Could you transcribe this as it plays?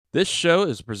This show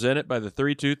is presented by the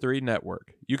 323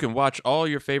 Network. You can watch all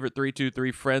your favorite 323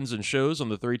 friends and shows on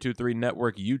the 323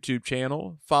 Network YouTube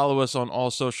channel, follow us on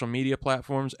all social media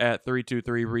platforms at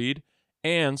 323read,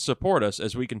 and support us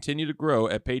as we continue to grow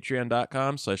at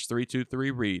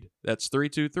patreon.com/323read. That's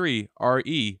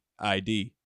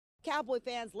 323REID. Cowboy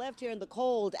fans left here in the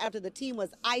cold after the team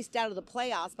was iced out of the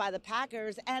playoffs by the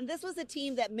Packers, and this was a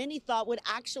team that many thought would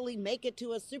actually make it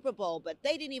to a Super Bowl, but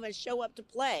they didn't even show up to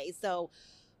play. So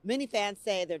many fans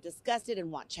say they're disgusted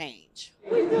and want change. I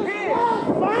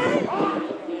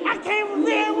came from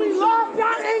there and we lost.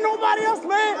 Y'all ain't nobody else,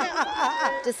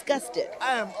 man. Disgusted.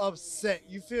 I am upset.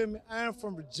 You feel me? I am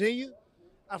from Virginia.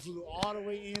 I flew all the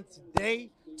way in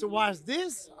today to watch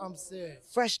this. I'm sad.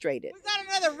 Frustrated. We got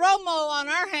another Romo on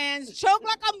our hands. Choke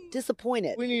like I'm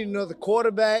Disappointed. We need another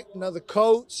quarterback, another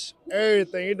coach,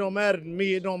 everything. It don't matter to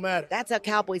me. It don't matter. That's how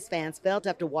Cowboys fans felt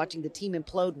after watching the team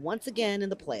implode once again in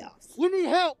the playoffs. We need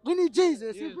help. We need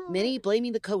Jesus. Many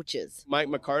blaming the coaches. Mike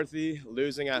McCarthy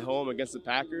losing at home against the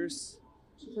Packers.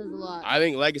 Says a lot. I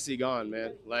think legacy gone,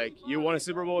 man. Like, you won a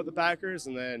Super Bowl with the Packers,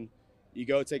 and then you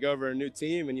go take over a new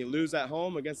team, and you lose at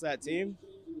home against that team.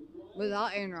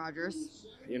 Without Aaron Rodgers.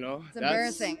 You know, It's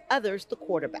embarrassing. Others, the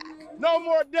quarterback. No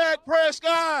more Dak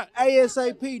Prescott.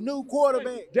 ASAP, new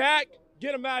quarterback. Dak,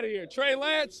 get him out of here. Trey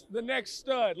Lance, the next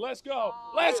stud. Let's go.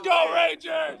 Let's go,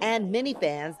 Rangers! And many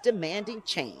fans demanding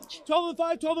change.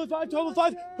 12-5, 12-5,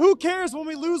 12-5. Who cares when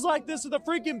we lose like this to the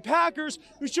freaking Packers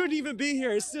who shouldn't even be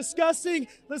here? It's disgusting.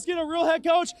 Let's get a real head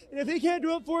coach. And if he can't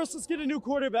do it for us, let's get a new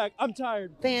quarterback. I'm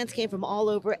tired. Fans came from all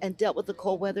over and dealt with the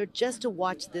cold weather just to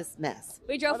watch this mess.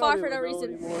 We drove far for no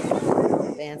reason.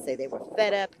 Fans say they were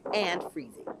fed up and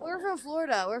freezing. We're from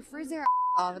Florida. We're freezing our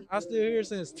off. I still here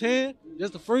since 10,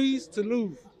 just to freeze, to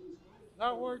lose.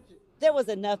 Not worth it. There was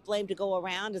enough blame to go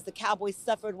around as the Cowboys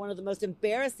suffered one of the most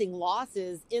embarrassing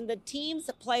losses in the team's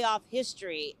playoff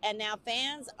history. And now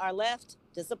fans are left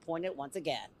disappointed once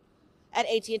again. At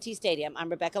AT&T Stadium, I'm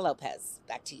Rebecca Lopez.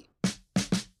 Back to you.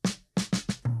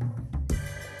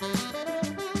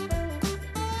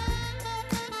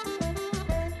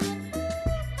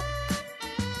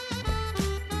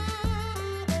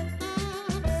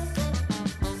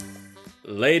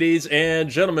 Ladies and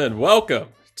gentlemen, welcome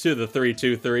to the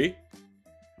 323.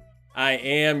 I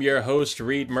am your host,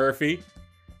 Reed Murphy,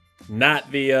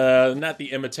 not the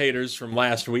imitators from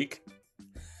last week.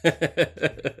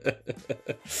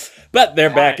 But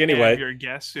they're back anyway. Your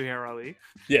guest, Suhair Ali.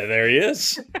 Yeah, there he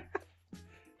is.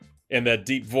 And that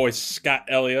deep voice, Scott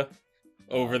Elliott,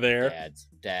 over there.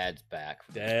 Dad's back.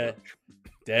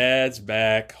 Dad's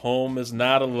back. Home is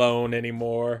not alone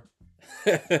anymore.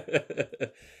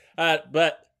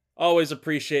 But always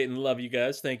appreciate and love you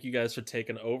guys. Thank you guys for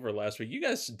taking over last week. You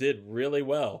guys did really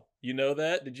well. You know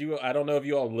that? Did you? I don't know if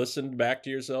you all listened back to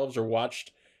yourselves or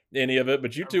watched any of it,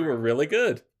 but you two were really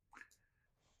good.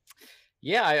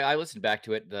 Yeah, I listened back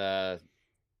to it a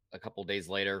couple days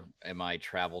later in my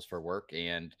travels for work,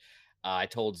 and I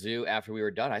told Zoo after we were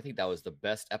done, I think that was the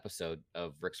best episode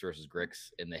of Ricks versus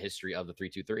Gricks in the history of the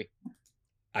 323.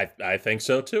 I think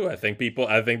so too. I think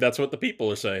that's what the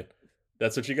people are saying.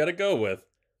 That's what you got to go with.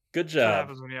 Good What job.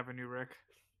 happens when you have a new Rick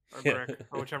or Brick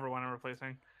or whichever one I'm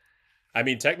replacing? I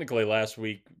mean, technically, last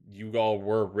week you all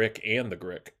were Rick and the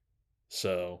Grick,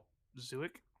 so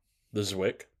Zwick? the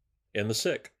Zwick and the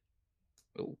Sick.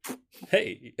 Ooh.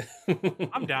 Hey,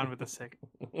 I'm down with the sick.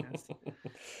 Yes.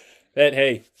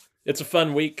 Hey, it's a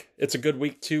fun week. It's a good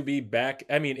week to be back.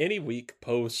 I mean, any week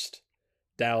post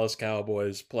Dallas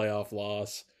Cowboys playoff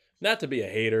loss. Not to be a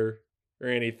hater or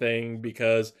anything,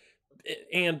 because,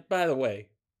 and by the way,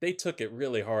 they took it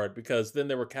really hard, because then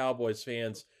there were Cowboys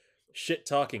fans shit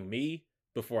talking me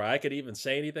before I could even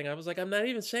say anything. I was like, I'm not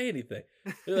even saying anything.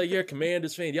 They're like, you're a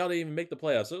Commanders fan. Y'all didn't even make the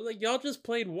playoffs. I was like, y'all just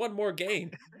played one more game.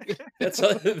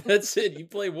 That's it. You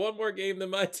played one more game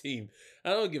than my team. I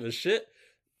don't give a shit.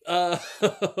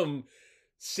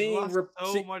 Seeing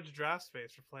so much draft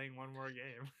space for playing one more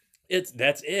game.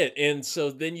 That's it. And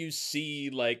so then you see,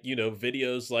 like, you know,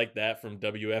 videos like that from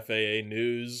WFAA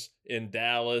News in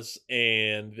Dallas,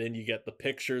 and then you get the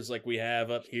pictures like we have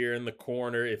up here in the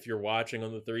corner if you're watching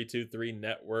on the 323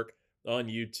 network on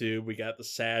YouTube. We got the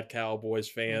sad Cowboys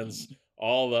fans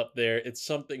all up there. It's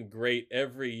something great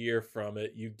every year from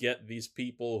it. You get these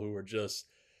people who are just,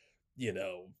 you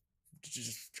know,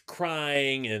 just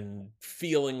crying and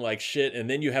feeling like shit, and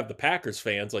then you have the Packers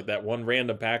fans, like that one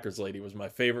random Packers lady was my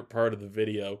favorite part of the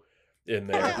video in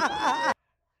there.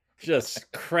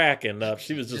 Just cracking up.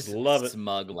 She was just loving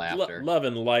smug laughter.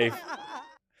 Loving life.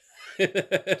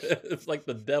 It's like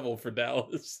the devil for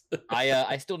Dallas.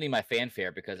 I still need my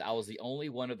fanfare because I was the only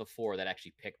one of the 4 that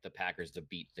actually picked the Packers to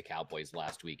beat the Cowboys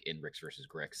last week in Ricks versus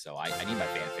Gricks. So I need my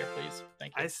fanfare, please.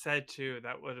 Thank you. I said too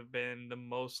that would have been the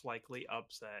most likely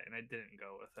upset, and I didn't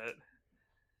go with it.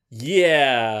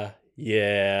 Yeah,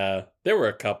 there were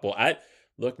a couple.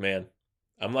 Look, man,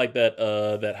 I'm like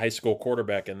that high school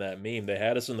quarterback in that meme. They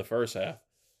had us in the first half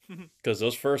because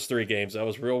those first 3 games, I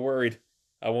was real worried.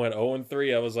 I went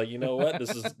 0-3. I was like, you know what?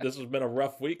 This has been a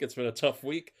rough week. It's been a tough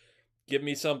week. Give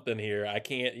me something here. I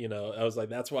can't, I was like,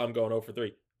 that's why I'm going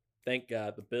 0-3. Thank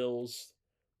God the Bills,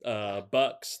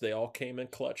 Bucks, they all came in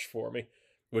clutch for me,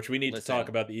 which we need to talk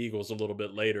about the Eagles a little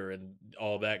bit later and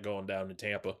all that going down in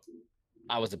Tampa.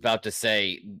 I was about to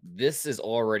say, this is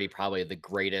already probably the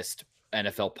greatest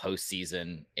NFL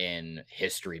postseason in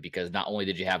history because not only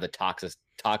did you have the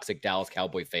toxic Dallas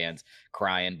Cowboy fans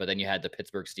crying, but then you had the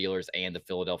Pittsburgh Steelers and the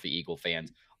Philadelphia Eagle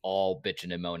fans all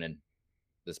bitching and moaning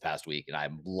this past week, and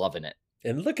I'm loving it.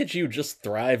 And look at you just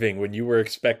thriving when you were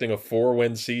expecting a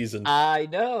 4-win season. I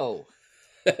know.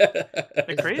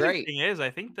 The crazy thing is, I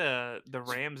think the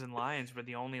Rams and Lions were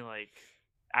the only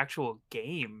actual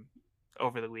game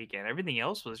over the weekend. Everything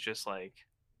else was just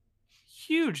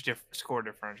huge score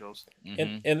differentials.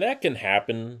 And that can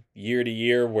happen year to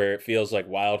year where it feels like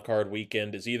wild card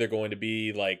weekend is either going to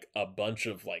be like a bunch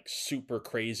of super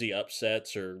crazy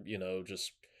upsets or,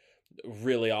 just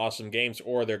really awesome games,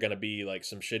 or they're going to be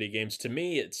some shitty games. To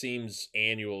me, it seems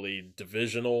annually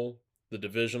the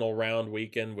divisional round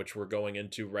weekend, which we're going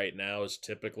into right now, is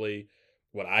typically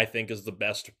what I think is the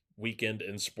best weekend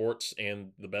in sports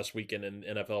and the best weekend in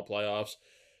NFL playoffs.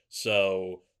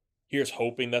 So here's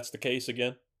hoping that's the case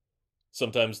again.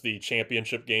 Sometimes the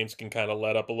championship games can kind of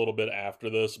let up a little bit after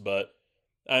this, but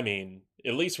I mean,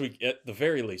 at the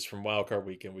very least from wildcard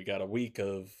weekend, we got a week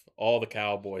of all the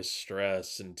Cowboys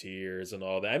stress and tears and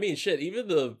all that. I mean, shit, even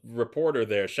the reporter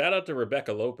there, shout out to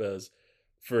Rebecca Lopez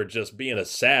for just being a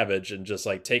savage and just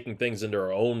taking things into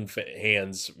her own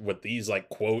hands with these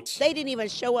quotes. They didn't even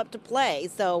show up to play,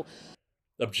 so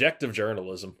objective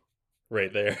journalism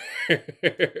right there.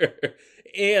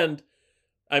 And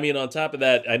I mean, on top of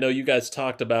that, I know you guys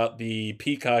talked about the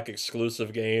Peacock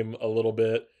exclusive game a little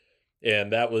bit,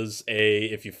 and that was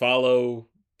if you follow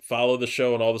the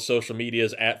show on all the social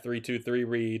medias at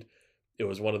 323read, it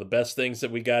was one of the best things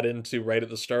that we got into right at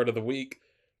the start of the week,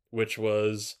 which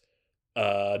was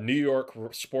New York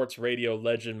sports radio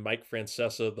legend Mike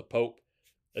Francesa, the Pope,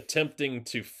 attempting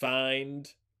to find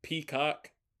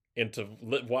Peacock and to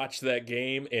watch that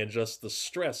game, and just the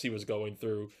stress he was going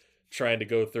through trying to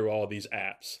go through all these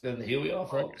apps. And here we are,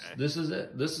 folks. This is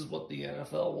it. This is what the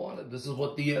NFL wanted. This is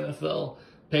what the NFL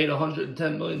paid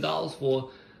 $110 million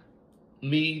for.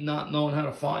 Me not knowing how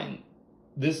to find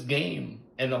this game,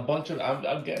 and a bunch of,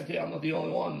 I guarantee I'm not the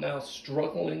only one now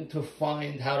struggling to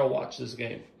find how to watch this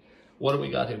game. What do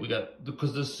we got here?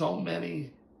 Because there's so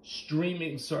many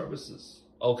streaming services,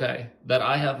 okay, that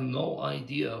I have no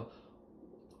idea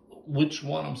which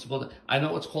one I'm supposed to. I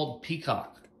know it's called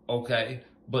Peacock, okay,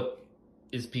 but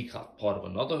is Peacock part of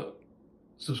another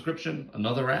subscription,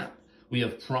 another app? We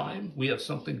have Prime. We have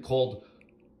something called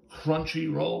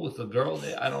Crunchyroll with a girl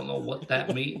there. I don't know what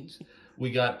that means.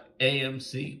 We got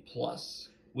AMC Plus.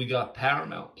 We got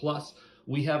Paramount Plus.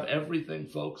 We have everything,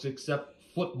 folks, except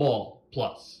Football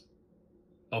Plus.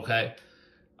 Okay?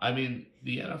 I mean,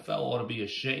 the NFL ought to be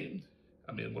ashamed.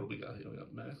 I mean, what do we got here? We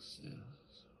got Max. Yeah.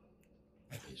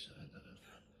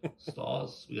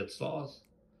 Stars. We got Stars.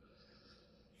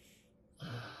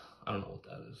 I don't know what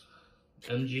that is.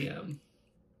 MGM.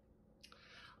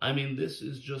 I mean, this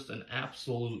is just an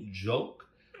absolute joke.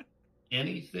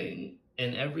 Anything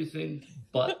and everything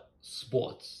but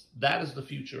sports. That is the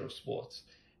future of sports.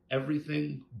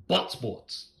 Everything but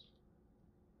sports.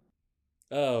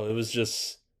 Oh, it was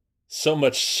just so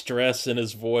much stress in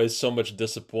his voice, so much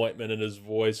disappointment in his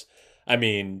voice. I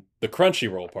mean, the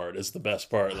Crunchyroll part is the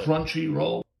best part.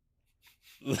 Crunchyroll.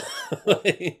 Well,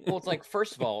 it's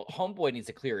first of all, Homeboy needs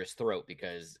to clear his throat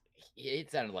because it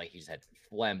sounded like he's had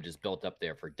phlegm just built up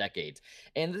there for decades.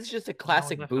 And this is just a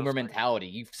classic boomer mentality.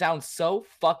 You sound so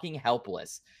fucking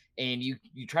helpless. And you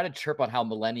try to chirp on how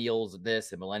millennials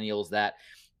this and millennials that.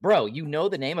 Bro, you know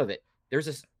the name of it.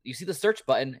 You see the search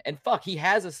button, and fuck, he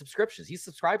has a subscription. He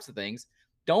subscribes to things.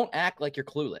 Don't act like you're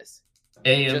clueless.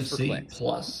 AMC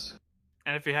Plus.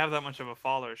 And if you have that much of a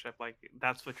followership,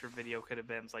 that's what your video could have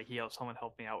been. It's yo, someone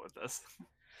help me out with this.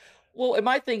 Well, in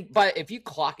my thing, but if you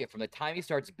clock it from the time he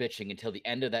starts bitching until the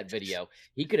end of that video,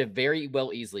 he could have very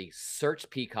well easily searched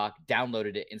Peacock,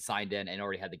 downloaded it, and signed in, and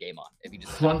already had the game on. If you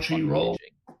just Crunchyroll.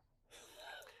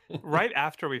 Right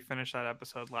after we finished that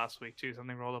episode last week, too,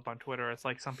 something rolled up on Twitter. It's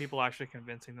like some people actually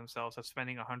convincing themselves that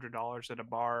spending $100 at a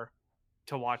bar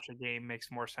to watch a game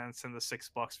makes more sense than the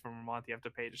 $6 from a month you have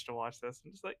to pay just to watch this.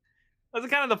 And just like that's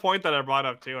kind of the point that I brought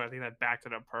up too. I think that backed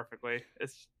it up perfectly.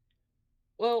 It's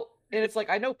Well, and it's like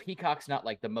I know Peacock's not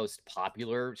like the most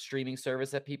popular streaming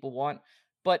service that people want,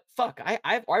 but fuck,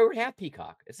 I already have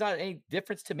Peacock. It's not any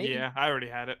difference to me. Yeah, I already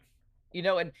had it. You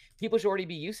know, and people should already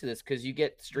be used to this because you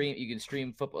can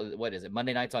stream football. What is it?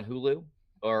 Monday nights on Hulu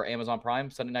or Amazon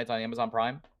Prime, Sunday nights on Amazon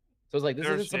Prime. So it's like this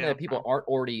isn't something that people aren't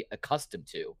already accustomed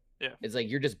to. Yeah. It's like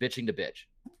you're just bitching to bitch.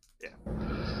 Yeah.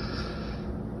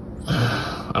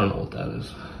 I don't know what that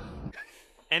is.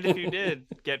 And if you did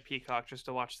get Peacock just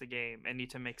to watch the game and need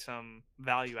to make some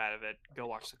value out of it, go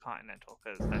watch the Continental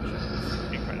because that show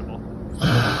is incredible.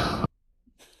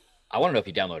 I want to know if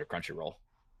you downloaded Crunchyroll.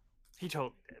 He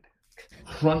totally did.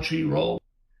 Crunchyroll.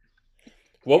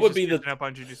 What would be the up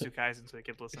on Jujutsu Kaisen so he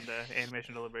could listen to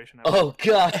Animation Deliberation? Oh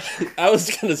god! I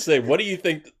was gonna say, what do you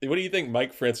think? What do you think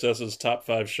Mike Francesa's top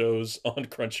 5 shows on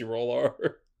Crunchyroll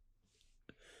are?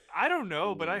 I don't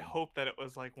know, but I hope that it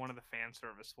was like one of the fan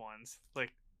service ones,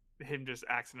 like him just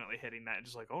accidentally hitting that and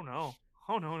just like, oh no,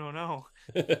 no.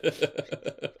 Could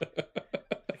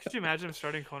you imagine him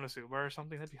starting Konosuba or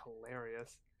something? That'd be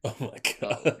hilarious. Oh my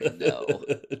god! Oh, no.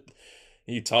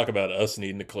 You talk about us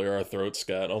needing to clear our throat,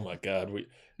 Scott. Oh my god, we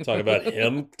talk about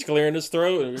him clearing his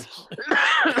throat.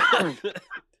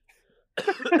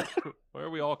 Why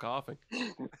are we all coughing?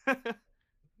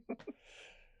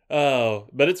 Oh,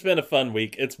 but it's been a fun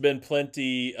week. It's been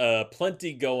plenty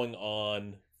going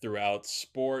on throughout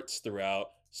sports,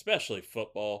 throughout especially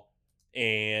football.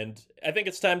 And I think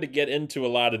it's time to get into a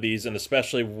lot of these, and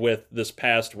especially with this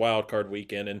past wild card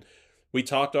weekend. And we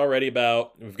talked already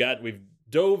about we've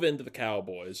dove into the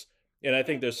Cowboys, and I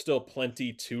think there's still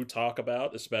plenty to talk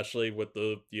about, especially with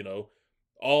the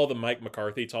all the Mike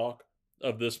McCarthy talk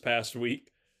of this past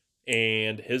week.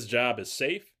 And his job is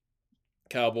safe.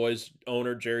 Cowboys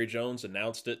owner Jerry Jones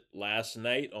announced it last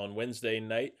night on Wednesday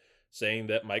night, saying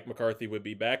that Mike McCarthy would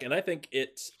be back. And I think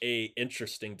it's a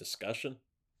interesting discussion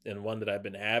and one that I've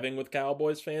been having with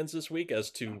Cowboys fans this week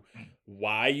as to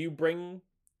why you bring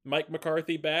Mike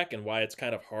McCarthy back and why it's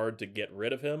kind of hard to get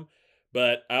rid of him.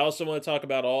 But I also want to talk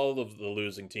about all of the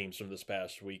losing teams from this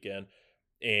past weekend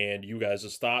and you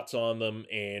guys' thoughts on them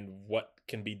and what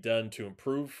can be done to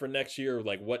improve for next year.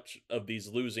 Like, what of these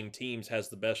losing teams has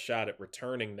the best shot at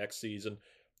returning next season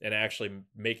and actually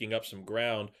making up some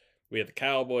ground? We had the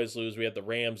Cowboys lose, we had the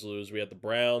Rams lose, we had the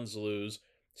Browns lose,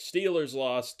 Steelers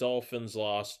lost, Dolphins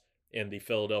lost, and the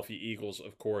Philadelphia Eagles,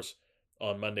 of course,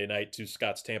 on Monday night to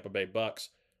Scott's Tampa Bay Bucks.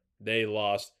 They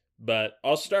lost. But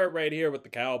I'll start right here with the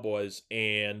Cowboys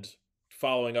and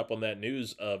following up on that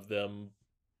news of them,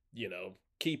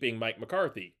 keeping Mike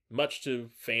McCarthy, much to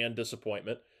fan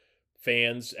disappointment.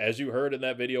 Fans, as you heard in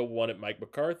that video, wanted Mike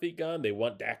McCarthy gone. They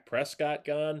want Dak Prescott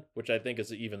gone, which I think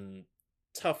is an even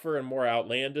tougher and more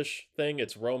outlandish thing.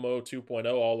 It's Romo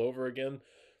 2.0 all over again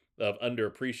of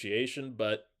underappreciation.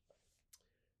 But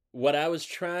what I was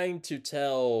trying to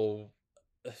tell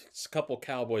a couple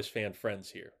Cowboys fan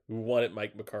friends here who wanted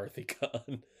Mike McCarthy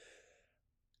gone,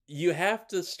 you have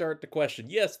to start to question,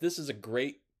 yes, this is a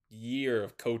great year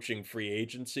of coaching free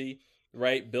agency,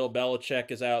 right? Bill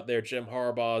Belichick is out there, Jim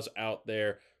Harbaugh's out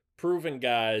there, proven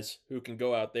guys who can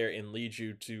go out there and lead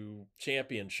you to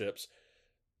championships.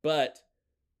 But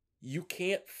you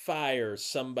can't fire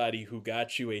somebody who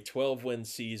got you a 12-win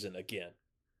season again,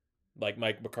 like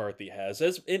Mike McCarthy has.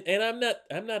 And I'm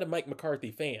not a Mike McCarthy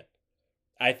fan.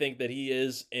 I think that he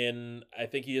is an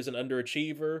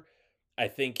underachiever. I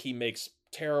think he makes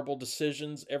terrible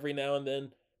decisions every now and then,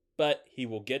 but he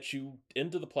will get you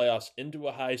into the playoffs, into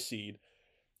a high seed,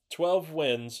 12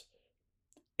 wins,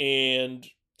 and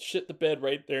shit the bed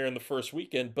right there in the first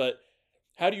weekend. But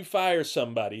how do you fire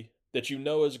somebody that you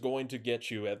know is going to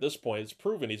get you, at this point, it's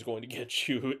proven he's going to get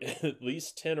you at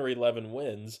least 10 or 11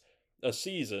 wins a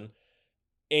season,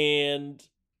 and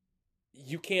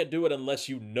you can't do it unless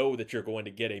you know that you're going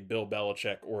to get a Bill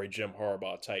Belichick or a Jim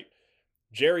Harbaugh type.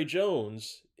 Jerry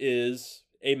Jones is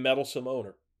a meddlesome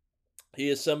owner. He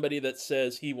is somebody that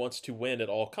says he wants to win at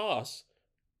all costs,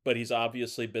 but he's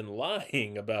obviously been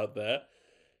lying about that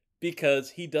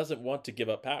because he doesn't want to give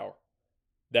up power.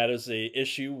 That is an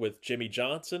issue with Jimmy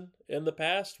Johnson in the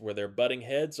past, where they're butting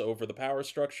heads over the power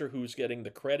structure, who's getting the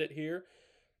credit here.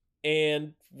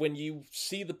 And when you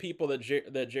see the people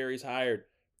that Jerry's hired,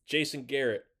 Jason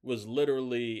Garrett was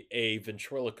literally a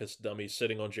ventriloquist dummy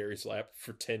sitting on Jerry's lap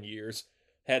for 10 years,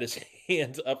 had his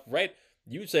hand up right.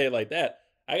 You say it like that.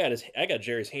 I got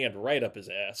Jerry's hand right up his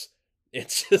ass.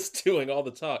 It's just doing all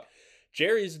the talk.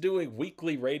 Jerry's doing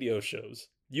weekly radio shows.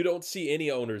 You don't see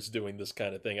any owners doing this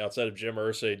kind of thing outside of Jim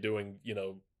Irsay doing,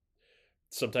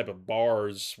 some type of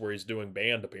bars where he's doing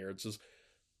band appearances.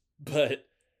 But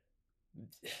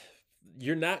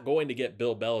you're not going to get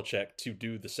Bill Belichick to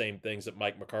do the same things that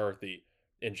Mike McCarthy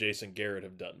and Jason Garrett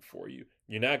have done for you.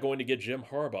 You're not going to get Jim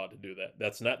Harbaugh to do that.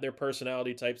 That's not their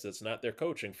personality types. That's not their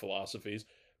coaching philosophies.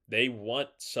 They want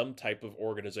some type of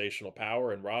organizational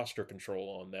power and roster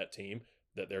control on that team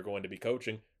that they're going to be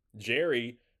coaching.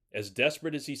 Jerry, as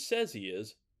desperate as he says he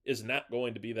is not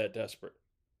going to be that desperate.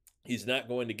 He's not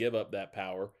going to give up that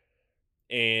power.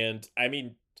 And I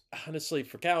mean, honestly,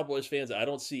 for Cowboys fans, I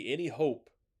don't see any hope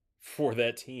for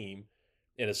that team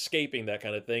in escaping that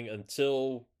kind of thing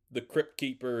until the crypt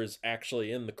keeper is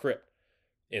actually in the crypt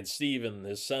and Steven,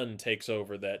 his son, takes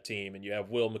over that team, and you have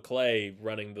Will McClay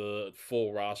running the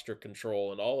full roster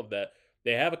control and all of that.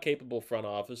 They have a capable front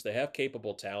office. They have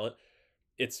capable talent.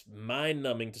 It's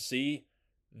mind-numbing to see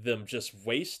them just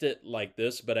waste it like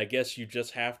this, but I guess you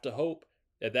just have to hope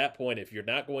at that point, if you're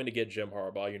not going to get Jim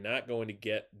Harbaugh, you're not going to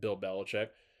get Bill Belichick,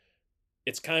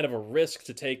 it's kind of a risk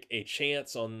to take a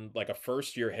chance on like a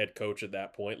first year head coach at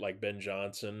that point, like Ben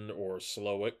Johnson or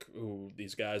Slowick, who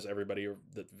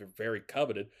they're very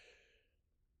coveted.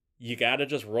 You got to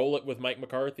just roll it with Mike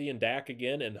McCarthy and Dak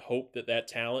again and hope that that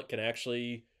talent can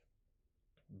actually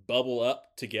bubble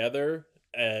up together.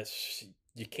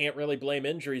 You can't really blame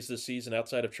injuries this season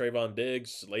outside of Trayvon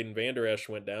Diggs. Leighton Vander Esch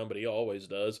went down, but he always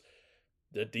does.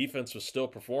 The defense was still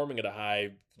performing at a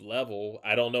high level.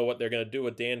 I don't know what they're going to do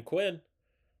with Dan Quinn,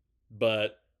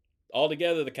 but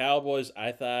altogether, the Cowboys,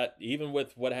 I thought, even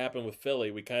with what happened with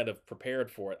Philly, we kind of prepared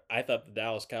for it. I thought the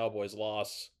Dallas Cowboys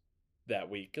loss that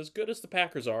week, as good as the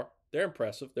Packers are, they're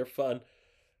impressive, they're fun.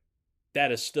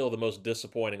 That is still the most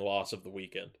disappointing loss of the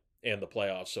weekend and the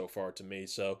playoffs so far to me.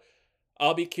 So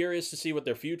I'll be curious to see what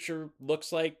their future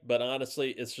looks like, but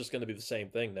honestly, it's just going to be the same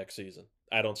thing next season.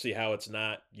 I don't see how it's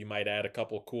not. You might add a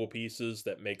couple cool pieces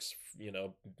that makes,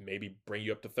 maybe bring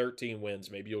you up to 13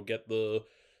 wins. Maybe you'll get the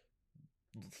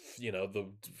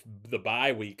the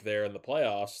bye week there in the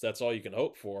playoffs. That's all you can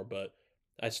hope for, but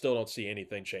I still don't see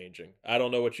anything changing. I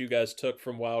don't know what you guys took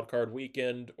from Wild Card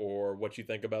Weekend or what you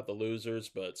think about the losers,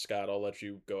 but Scott, I'll let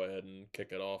you go ahead and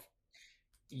kick it off.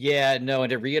 Yeah, no, and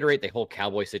to reiterate the whole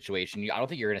Cowboy situation, I don't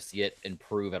think you're going to see it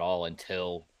improve at all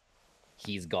until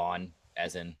he's gone,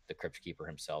 as in the Crypt Keeper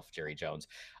himself, Jerry Jones.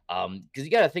 Because you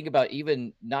got to think about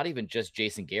not even just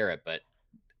Jason Garrett, but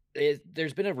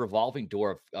there's been a revolving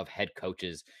door of head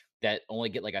coaches that only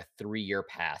get like a 3-year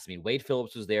pass. I mean, Wade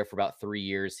Phillips was there for about 3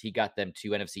 years. He got them 2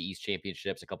 NFC East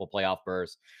championships, a couple playoff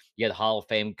berths. You had the Hall of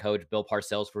Fame coach Bill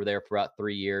Parcells for there for about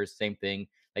 3 years. Same thing,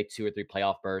 like 2 or 3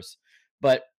 playoff berths.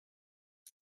 But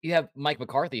you have Mike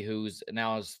McCarthy, who's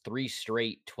now has 3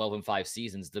 straight 12-5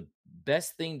 seasons. The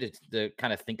best thing to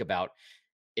kind of think about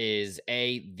is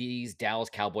these Dallas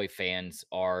Cowboy fans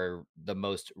are the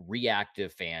most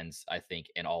reactive fans, I think,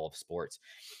 in all of sports.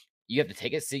 You have to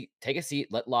take a seat,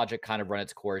 let logic kind of run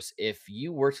its course. If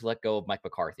you were to let go of Mike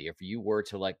McCarthy, if you were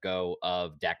to let go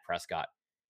of Dak Prescott,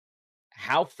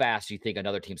 how fast do you think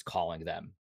another team's calling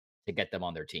them to get them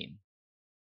on their team?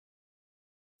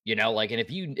 And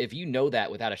if you know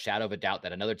that without a shadow of a doubt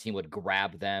that another team would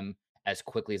grab them as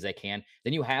quickly as they can,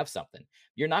 then you have something.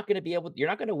 You're not going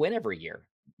to win every year.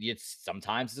 It's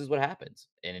sometimes this is what happens.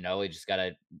 And you just got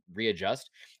to readjust.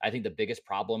 I think the biggest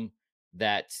problem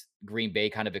that Green Bay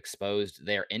kind of exposed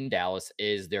there in Dallas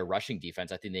is their rushing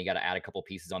defense. I think they got to add a couple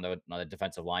pieces on the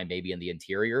defensive line, maybe in the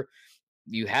interior.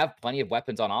 You have plenty of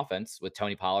weapons on offense with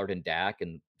Tony Pollard and Dak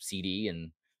and CD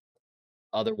and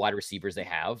other wide receivers they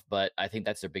have, but I think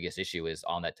that's their biggest issue is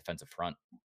on that defensive front,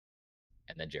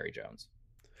 and then Jerry Jones.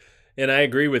 And I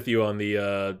agree with you on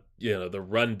the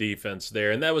run defense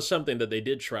there, and that was something that they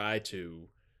did try to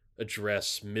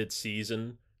address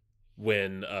mid-season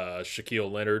when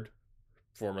Shaquille Leonard,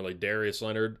 formerly Darius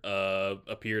Leonard,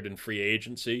 appeared in free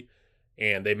agency,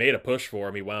 and they made a push for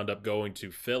him. He wound up going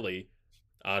to Philly.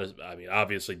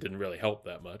 Obviously didn't really help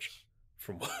that much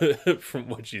from from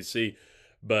what you see,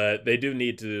 but they do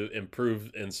need to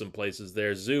improve in some places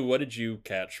there. Zoo, what did you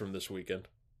catch from this weekend?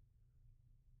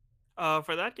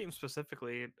 For that game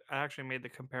specifically, I actually made the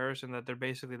comparison that they're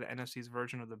basically the NFC's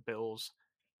version of the Bills,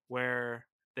 where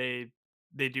they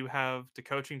do have the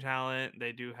coaching talent,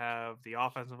 they do have the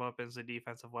offensive weapons, the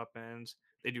defensive weapons.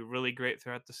 They do really great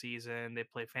throughout the season. They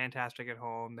play fantastic at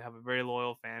home. They have a very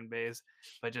loyal fan base,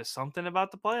 but just something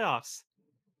about the playoffs.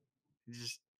 You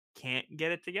just can't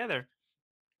get it together.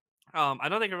 I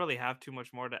don't think I really have too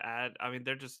much more to add. I mean,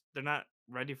 they're not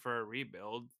ready for a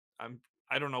rebuild.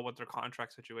 I don't know what their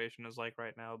contract situation is like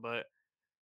right now, but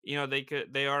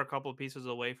they are a couple of pieces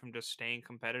away from just staying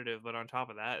competitive, but on top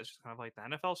of that, it's just kind of like the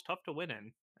NFL's tough to win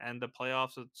in, and the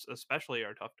playoffs especially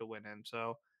are tough to win in.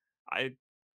 So I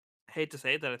hate to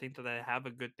say that I think that they have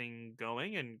a good thing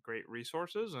going and great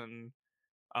resources and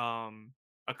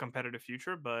a competitive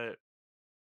future, but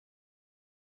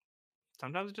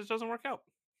sometimes it just doesn't work out.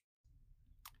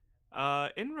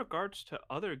 In regards to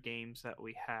other games that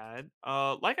we had,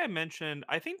 like I mentioned,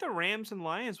 I think the Rams and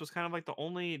Lions was kind of like the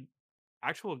only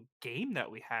actual game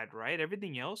that we had, right?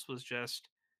 Everything else was just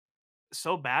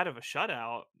so bad of a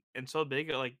shutout and so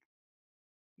big, like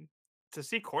to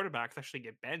see quarterbacks actually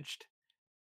get benched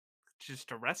just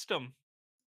to rest them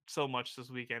so much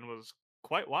this weekend was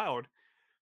quite wild.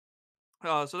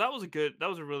 So that was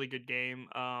a really good game.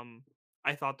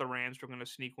 I thought the Rams were going to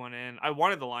sneak one in. I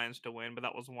wanted the Lions to win, but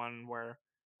that was one where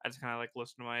I just kind of like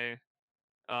listened to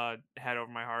my head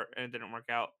over my heart, and it didn't work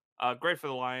out. Great for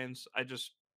the Lions. I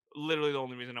just literally the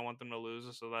only reason I want them to lose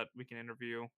is so that we can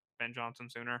interview Ben Johnson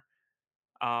sooner.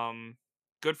 Um,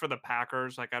 Good for the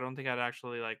Packers. Like I don't think I'd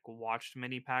actually like watched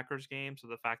many Packers games, so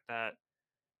the fact that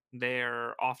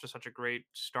they're off to such a great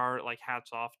start, like hats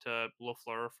off to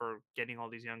LaFleur for getting all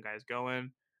these young guys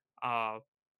going. Uh,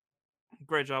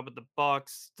 Great job with the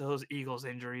Bucks. Those Eagles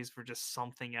injuries were just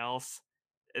something else.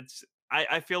 It's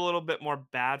I feel a little bit more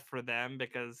bad for them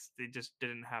because they just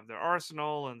didn't have their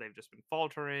arsenal and they've just been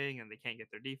faltering and they can't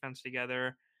get their defense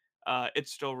together.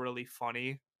 It's still really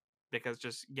funny because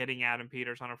just getting Adam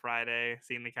Peters on a Friday,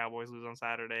 seeing the Cowboys lose on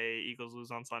Saturday, Eagles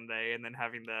lose on Sunday, and then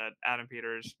having the Adam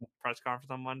Peters press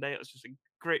conference on Monday, it was just a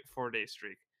great 4-day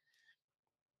streak.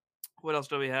 What else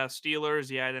do we have? Steelers.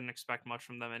 Yeah, I didn't expect much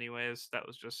from them anyways. That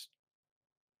was just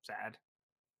sad.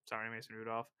 Sorry, Mason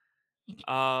Rudolph.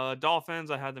 Dolphins,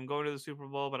 I had them going to the Super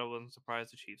Bowl, but I wasn't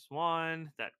surprised the Chiefs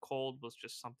won. That cold was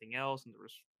just something else, and there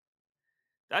was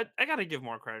I got to give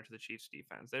more credit to the Chiefs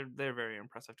defense. They're very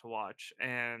impressive to watch,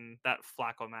 and that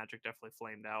Flacco magic definitely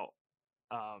flamed out.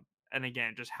 And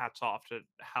again, just hats off to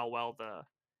how well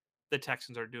the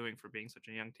Texans are doing for being such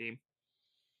a young team.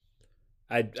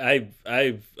 I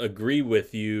agree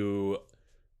with you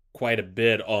quite a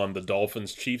bit on the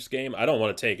Dolphins Chiefs game. I don't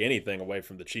want to take anything away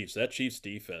from the Chiefs. That Chiefs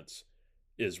defense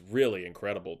is really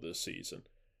incredible this season.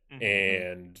 Mm-hmm.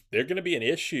 And they're going to be an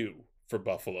issue for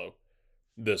Buffalo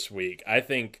this week. I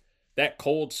think that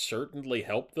cold certainly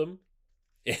helped them.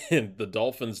 And the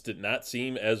Dolphins did not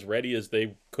seem as ready as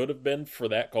they could have been for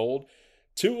that cold.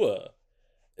 Tua,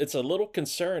 it's a little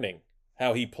concerning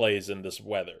how he plays in this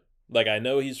weather. Like I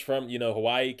know he's from,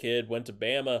 Hawaii kid, went to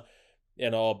Bama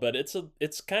and all, but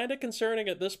it's kind of concerning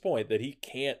at this point that he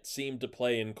can't seem to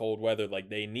play in cold weather. Like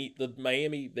they need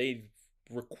they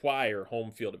require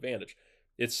home field advantage.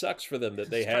 It sucks for them that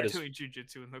they Start had doing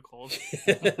jujitsu in the cold.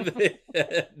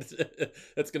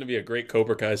 That's going to be a great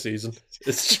Cobra Kai season.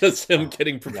 It's just him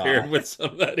getting prepared with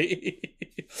somebody.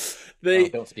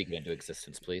 Don't speak it into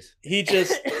existence, please. He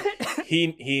just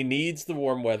he needs the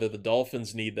warm weather. The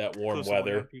Dolphins need that warm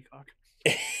weather.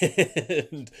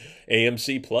 And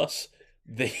AMC Plus.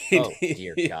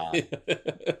 Dear God.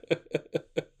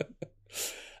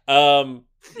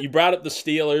 You brought up the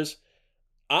Steelers.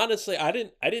 Honestly, I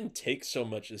didn't take so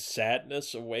much as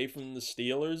sadness away from the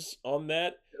Steelers on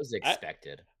that. It was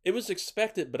expected. It was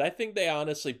expected, but I think they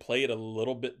honestly played a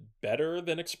little bit better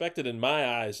than expected in my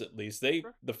eyes, at least.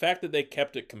 The fact that they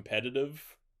kept it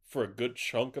competitive for a good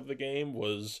chunk of the game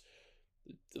was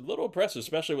a little impressive,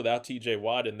 especially without TJ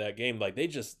Watt in that game. Like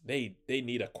they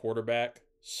need a quarterback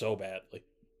so badly.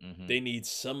 Mm-hmm. They need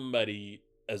somebody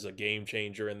as a game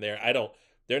changer in there.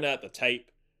 They're not the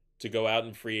type to go out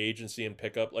in free agency and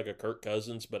pick up like a Kirk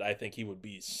Cousins, but I think he would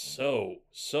be so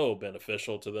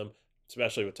beneficial to them,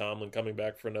 especially with Tomlin coming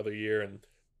back for another year, and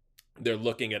they're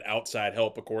looking at outside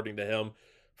help, according to him,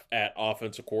 at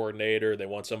offensive coordinator. They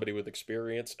want somebody with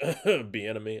experience.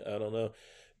 Bieniemy, I don't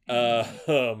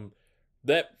know.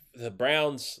 That the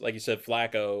Browns, like you said,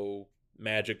 Flacco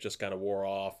magic just kind of wore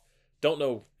off. Don't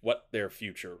know what their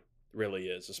future really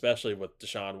is, especially with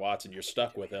Deshaun Watson. You're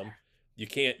stuck with him. You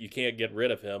can't get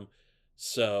rid of him.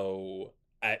 So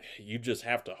you just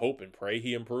have to hope and pray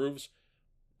he improves.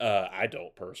 I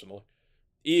don't personally.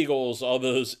 Eagles, all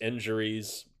those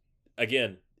injuries.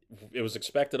 Again, it was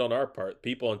expected on our part.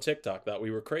 People on TikTok thought we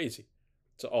were crazy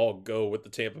to all go with the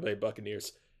Tampa Bay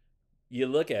Buccaneers. You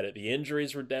look at it, the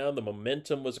injuries were down. The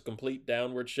momentum was a complete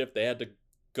downward shift. They had to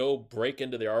go break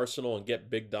into their arsenal and get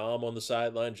Big Dom on the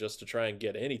sideline just to try and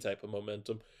get any type of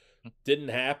momentum. Didn't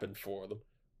happen for them.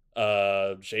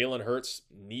 Jalen Hurts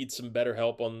needs some better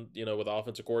help on, with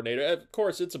offensive coordinator. Of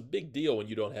course, it's a big deal when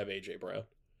you don't have AJ Brown.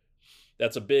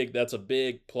 That's a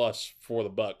big plus for the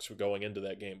Bucks for going into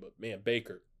that game. But man,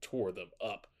 Baker tore them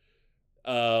up.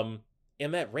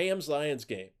 And that Rams Lions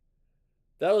game,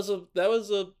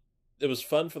 it was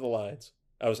fun for the Lions.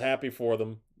 I was happy for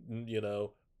them.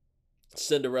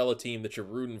 Cinderella team that you're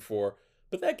rooting for.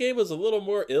 But that game was a little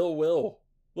more ill will,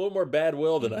 a little more bad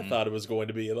will than I thought it was going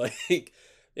to be. Like,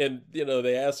 and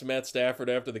they asked Matt Stafford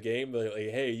after the game, they're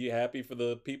like, "Hey, you happy for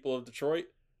the people of Detroit?"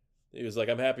 He was like,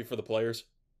 "I'm happy for the players."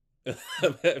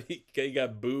 He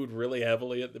got booed really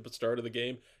heavily at the start of the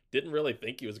game. Didn't really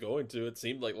think he was going to. It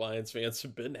seemed like Lions fans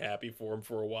have been happy for him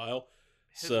for a while.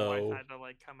 His wife had to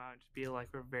like come out and just be like,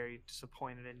 "We're very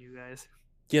disappointed in you guys."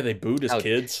 Yeah, they booed his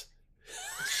kids.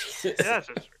 Yeah, that's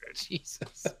just rude.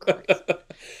 Jesus Christ.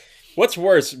 What's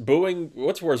worse,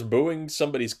 booing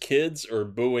somebody's kids or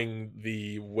booing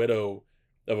the widow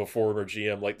of a former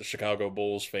GM like the Chicago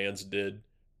Bulls fans did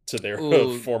to their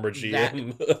former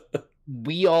GM?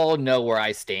 We all know where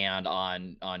I stand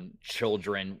on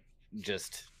children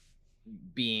just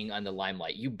being on the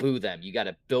limelight. You boo them. You got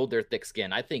to build their thick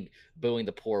skin. I think booing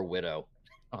the poor widow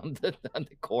on the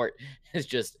court is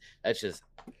that's just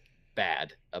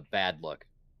bad. A bad look.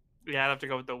 Yeah, I'd have to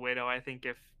go with the widow. I think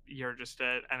if you're just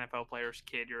an NFL player's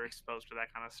kid, you're exposed to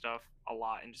that kind of stuff a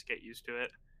lot and just get used to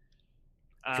it.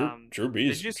 Drew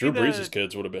Brees'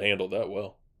 kids would have been handled that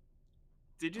well.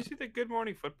 Did you see the Good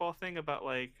Morning Football thing about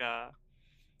like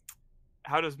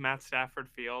how does Matt Stafford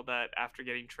feel that after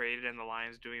getting traded and the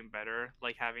Lions doing better,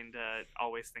 like having to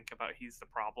always think about he's the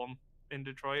problem in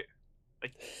Detroit?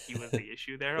 Like he was the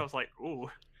issue there. I was like, ooh,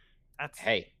 that's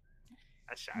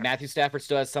shocking. Matthew Stafford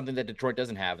still has something that Detroit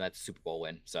doesn't have, and that's a Super Bowl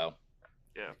win. So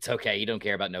yeah, it's okay. You don't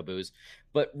care about no boos.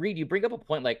 But Reed, you bring up a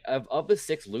point like of the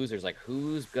 6 losers, like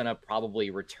who's gonna probably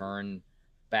return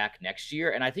back next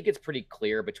year? And I think it's pretty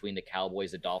clear between the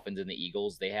Cowboys, the Dolphins, and the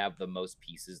Eagles. They have the most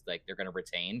pieces like they're gonna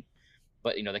retain.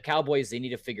 But the Cowboys, they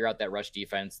need to figure out that rush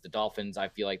defense. The Dolphins, I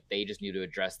feel like they just need to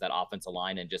address that offensive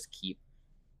line and just keep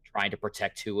trying to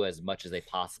protect Tua as much as they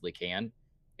possibly can.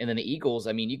 And then the Eagles,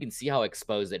 I mean, you can see how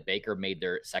exposed that Baker made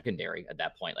their secondary at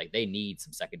that point. Like they need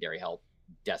some secondary help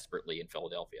desperately in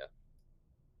Philadelphia.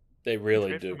 They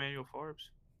really do. Emmanuel Forbes.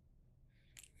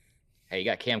 Hey, you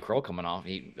got Cam Curl coming off.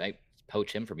 I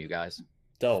poach him from you guys.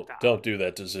 Don't do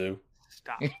that to Zoo.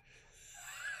 Stop.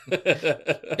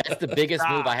 That's the biggest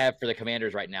move I have for the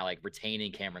Commanders right now, like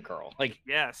retaining Cameron Curl. Like,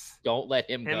 yes, don't let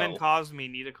him go. Him and Cosme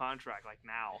need a contract like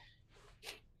now.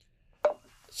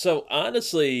 So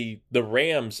honestly, the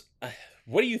Rams.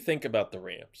 What do you think about the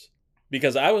Rams?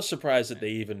 Because I was surprised that they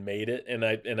even made it, and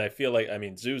I feel like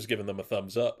Zoo's giving them a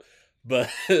thumbs up, but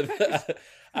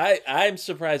I'm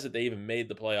surprised that they even made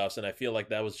the playoffs, and I feel like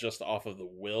that was just off of the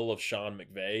will of Sean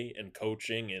McVay and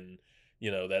coaching and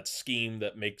that scheme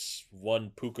that makes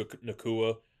one Puka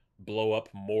Nakua blow up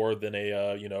more than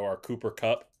our Cooper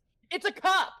Cup. It's a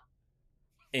cup.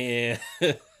 And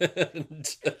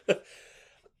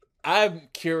I'm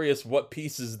curious what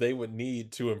pieces they would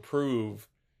need to improve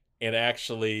and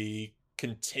actually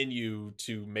continue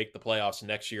to make the playoffs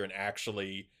next year and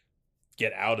actually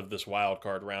get out of this wild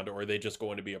card round, or are they just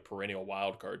going to be a perennial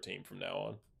wild card team from now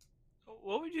on?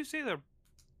 What would you say the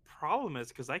problem is?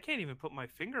 Because I can't even put my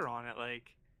finger on it.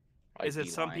 Like, is it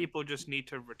some people just need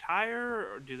to retire,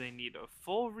 or do they need a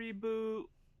full reboot?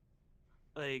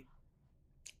 Like,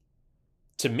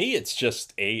 to me, it's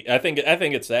just I think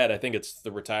it's that. I think it's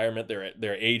the retirement.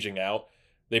 They're aging out.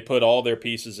 They put all their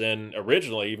pieces in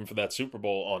originally, even for that Super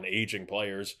Bowl, on aging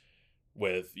players.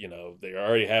 With they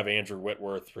already have Andrew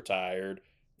Whitworth retired.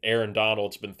 Aaron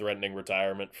Donald's been threatening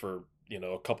retirement for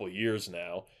a couple of years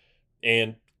now,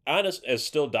 and honest as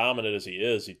still dominant as he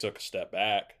is, he took a step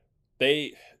back.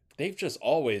 They've just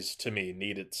always, to me,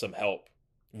 needed some help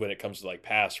when it comes to like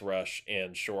pass rush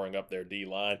and shoring up their D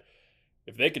line.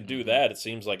 If they could do that, it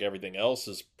seems like everything else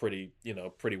is pretty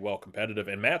well competitive.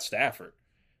 And Matt Stafford,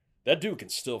 that dude can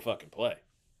still fucking play.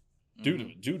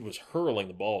 Dude was hurling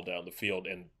the ball down the field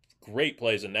and great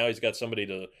plays, and now he's got somebody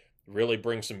to really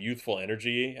bring some youthful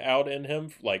energy out in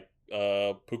him, like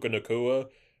Puka Nakua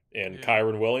and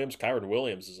Kyron Williams. Kyron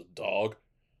Williams is a dog.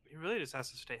 He really just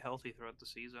has to stay healthy throughout the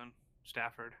season,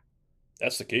 Stafford.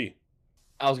 That's the key.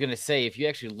 I was going to say, if you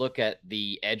actually look at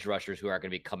the edge rushers who are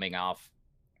going to be coming off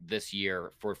this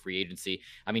year for free agency,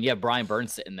 I mean, you have Brian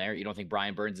Burns sitting there. You don't think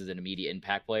Brian Burns is an immediate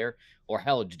impact player? Or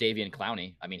hell, Jadeveon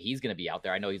Clowney. I mean, he's going to be out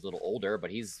there. I know he's a little older,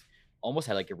 but he's almost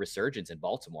had like a resurgence in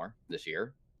Baltimore this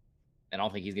year. And I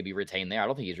don't think he's going to be retained there. I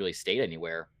don't think he's really stayed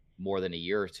anywhere more than a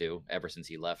year or two ever since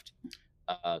he left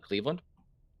Cleveland.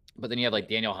 But then you have like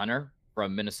Daniel Hunter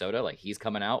from Minnesota. Like he's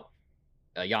coming out.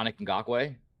 Yannick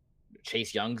Ngakoue,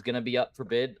 Chase Young's going to be up for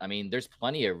bid. I mean, there's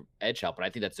plenty of edge help, but I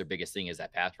think that's their biggest thing is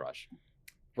that pass rush.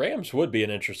 Rams would be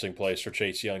an interesting place for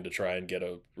Chase Young to try and get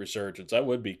a resurgence. I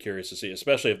would be curious to see,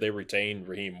 especially if they retain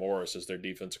Raheem Morris as their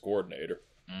defensive coordinator.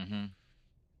 Mm-hmm.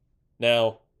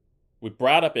 Now, we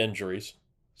brought up injuries,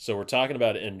 so we're talking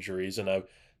about injuries, and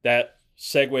that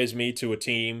segues me to a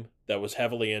team that was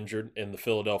heavily injured in the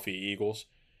Philadelphia Eagles.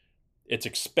 It's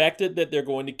expected that they're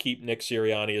going to keep Nick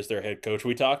Sirianni as their head coach.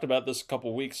 We talked about this a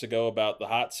couple weeks ago about the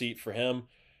hot seat for him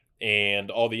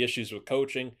and all the issues with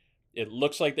coaching. It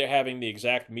looks like they're having the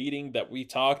exact meeting that we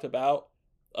talked about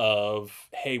of,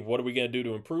 hey, what are we going to do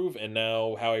to improve? And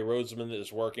now Howie Roseman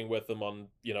is working with them on,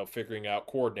 figuring out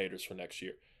coordinators for next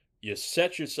year. You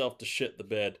set yourself to shit the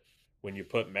bed when you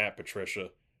put Matt Patricia,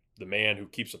 the man who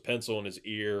keeps a pencil in his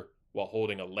ear while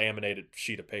holding a laminated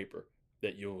sheet of paper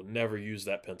that you'll never use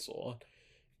that pencil on.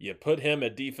 You put him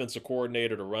at defensive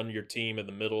coordinator to run your team in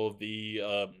the middle of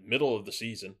the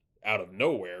season, out of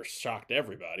nowhere, shocked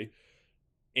everybody.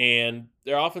 And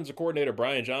their offensive coordinator,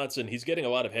 Brian Johnson, he's getting a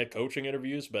lot of head coaching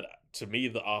interviews, but to me,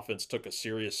 the offense took a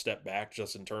serious step back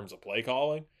just in terms of play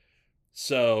calling.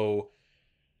 So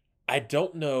I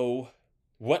don't know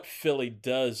what Philly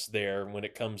does there when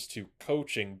it comes to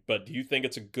coaching, but do you think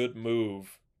it's a good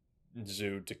move,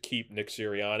 Zoo, to keep Nick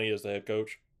Sirianni as the head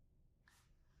coach?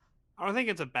 I don't think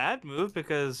it's a bad move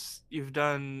because you've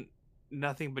done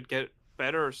nothing but get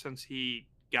better since he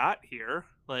got here.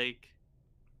 Like,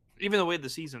 even the way the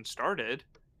season started,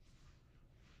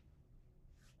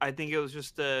 I think it was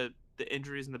just the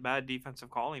injuries and the bad defensive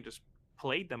calling just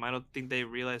played them. I don't think they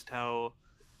realized how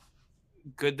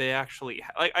good they actually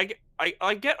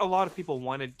I get a lot of people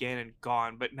wanted Gannon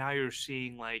gone, but now you're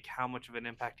seeing like how much of an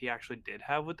impact he actually did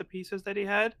have with the pieces that he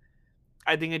had.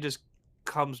 I think it just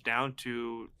comes down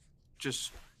to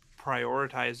just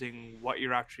prioritizing what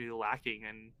you're actually lacking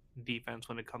in defense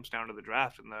when it comes down to the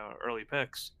draft and the early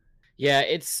picks. Yeah,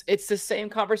 it's the same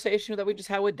conversation that we just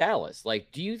had with Dallas.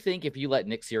 Like, do you think if you let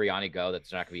Nick Sirianni go,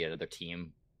 that's not going to be another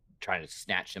team trying to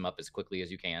snatch him up as quickly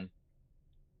as you can?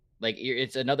 Like,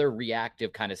 it's another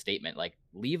reactive kind of statement. Like,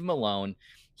 leave him alone.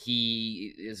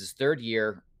 He is his third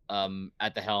year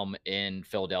at the helm in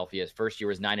Philadelphia. His first year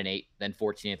was 9-8, then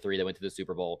 14-3. They went to the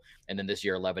Super Bowl, and then this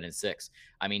year 11-6.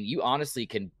 I mean, you honestly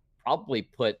can probably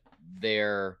put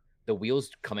the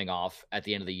wheels coming off at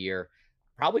the end of the year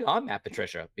probably on Matt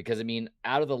Patricia, because I mean,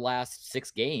 out of the last 6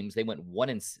 games, they went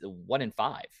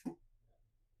 1-5.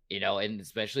 And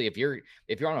especially if you're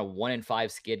on a 1-5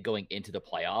 skid going into the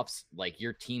playoffs, like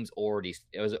your team's already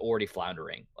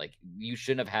floundering. Like, you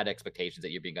shouldn't have had expectations that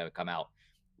you're going to come out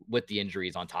with the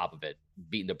injuries on top of it,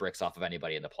 beating the bricks off of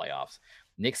anybody in the playoffs.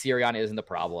 Nick Sirianni isn't the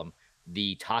problem.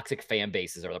 The toxic fan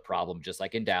bases are the problem, just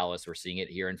like in Dallas. We're seeing it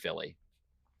here in Philly.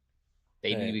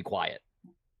 They need to be quiet.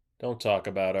 Don't talk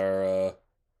about our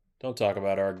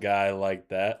guy like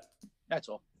that. That's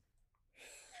all.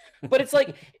 But it's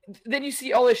like, then you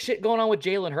see all this shit going on with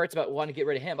Jalen Hurts about wanting to get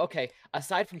rid of him. Okay,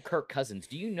 aside from Kirk Cousins,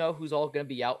 do you know who's all going to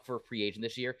be out for free agent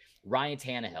this year? Ryan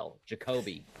Tannehill,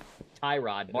 Jacoby,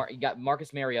 Tyrod, you got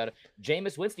Marcus Mariota,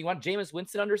 Jameis Winston. You want Jameis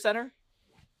Winston under center?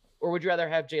 Or would you rather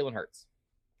have Jalen Hurts?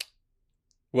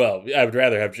 Well, I would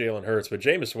rather have Jalen Hurts, but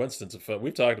Jameis Winston's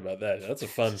we've talked about that. That's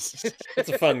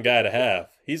a fun guy to have.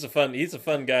 He's a fun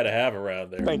guy to have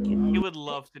around there. Thank you. He would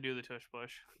love to do the tush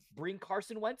push. Bring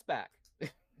Carson Wentz back.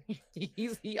 I'm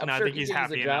I sure think he's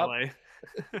happy in LA.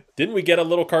 Didn't we get a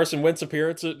little Carson Wentz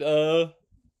appearance at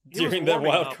during that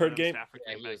wild card game?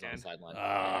 Yeah, he was on the sideline.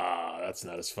 That's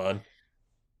not as fun.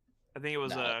 I think it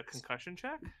was a concussion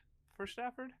check for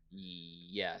Stafford.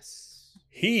 Yes.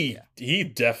 He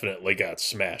definitely got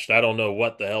smashed. I don't know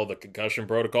what the hell the concussion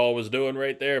protocol was doing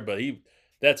right there, but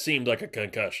that seemed like a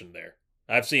concussion there.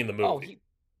 I've seen the movie.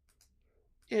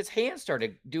 His hand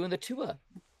started doing the Tua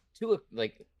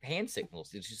like hand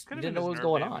signals. It's just didn't know what was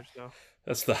going on.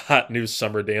 That's the hot new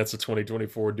summer dance of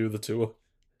 2024. Do the Tua.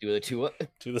 Do the Tua.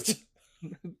 Do the.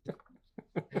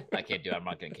 I can't do it. I'm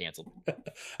not getting canceled.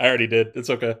 I already did. It's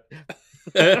okay.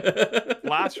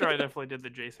 Last year, I definitely did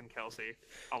the Jason Kelsey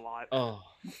a lot. Oh.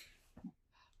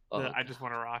 I just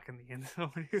want to rock in the end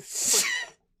zone.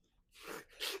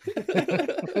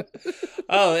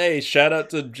 Oh, hey! Shout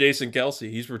out to Jason Kelsey.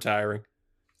 He's retiring.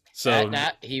 So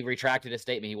he retracted his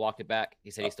statement. He walked it back. He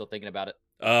said he's still thinking about it.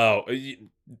 Oh,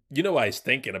 you know why he's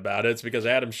thinking about it? It's because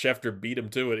Adam Schefter beat him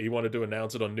to it. He wanted to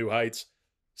announce it on New Heights.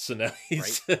 So now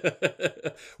he's...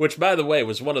 Right. Which, by the way,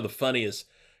 was one of the funniest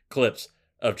clips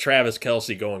of Travis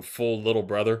Kelce going full little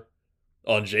brother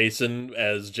on Jason,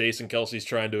 as Jason Kelsey's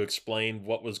trying to explain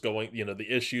what was going...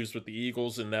 the issues with the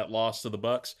Eagles and that loss to the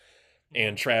Bucks.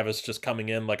 And Travis just coming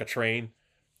in like a train,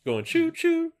 going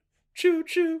choo-choo,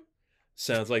 choo-choo.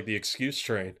 Sounds like the excuse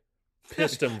train.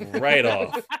 Pissed him right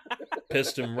off.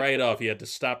 Pissed him right off. He had to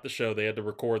stop the show. They had to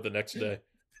record the next day.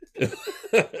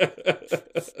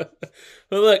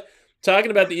 But look,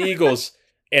 talking about the Eagles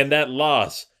and that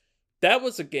loss, that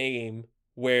was a game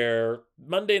where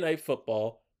Monday Night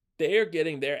Football, they are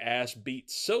getting their ass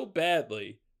beat so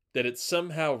badly that it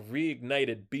somehow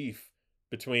reignited beef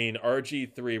between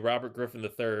RG3, Robert Griffin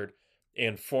III,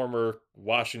 and former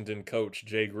Washington coach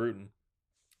Jay Gruden,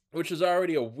 which is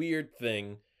already a weird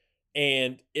thing.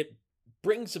 And it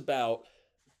brings about,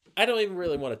 I don't even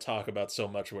really want to talk about so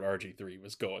much what RG3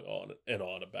 was going on and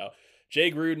on about.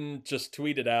 Jay Gruden just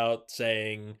tweeted out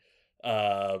saying,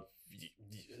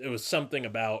 it was something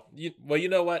about, well, you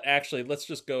know what? Actually, let's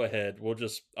just go ahead.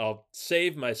 I'll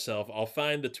save myself. I'll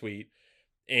find the tweet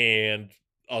and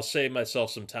I'll save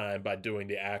myself some time by doing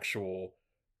the actual,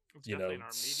 It's definitely in our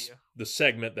media. the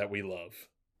segment that we love.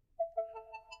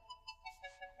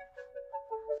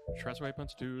 Tressway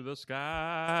punts to the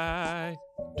sky.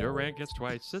 Durant gets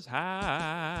twice as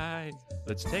high.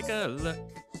 Let's take a look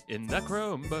in the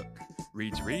Chromebook.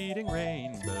 Reads Reading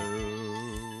Rainbow.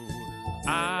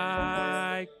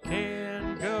 I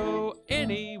can go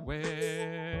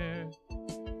anywhere.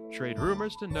 Trade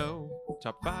rumors to know.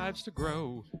 Top fives to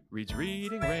grow. Reads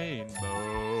Reading Rainbow.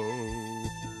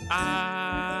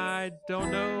 I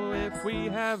don't know if we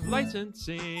have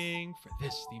licensing for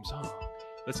this theme song.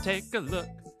 Let's take a look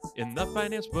in the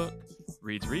finance book.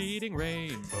 Reads Reading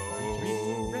Rainbow.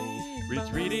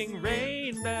 Reads Reading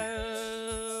Rainbow.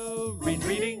 Reads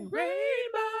Reading Rainbow.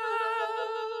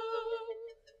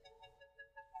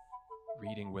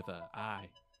 Reading with a I,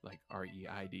 like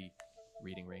R-E-I-D.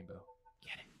 Reading Rainbow.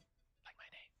 Get it? Like my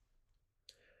name.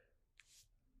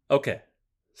 Okay.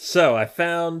 So I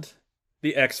found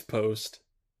the X post,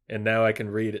 and now I can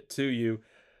read it to you,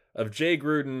 of Jay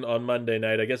Gruden on Monday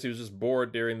night. I guess he was just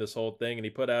bored during this whole thing, and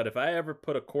he put out, if I ever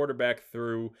put a quarterback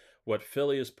through what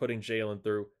Philly is putting Jalen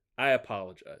through, I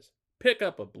apologize. Pick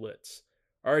up a blitz.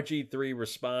 RG3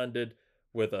 responded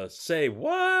with a say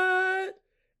what?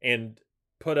 And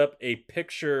put up a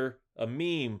picture, a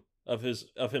meme of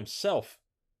himself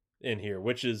in here,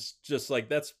 which is just like,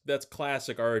 that's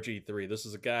classic RG3. This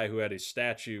is a guy who had a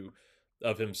statue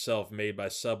of himself made by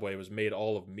Subway. It was made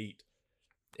all of meat.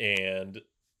 And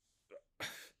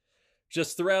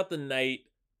just throughout the night,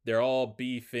 they're all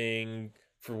beefing.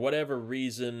 For whatever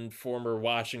reason, former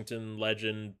Washington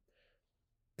legend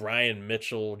Brian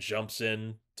Mitchell jumps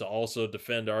in to also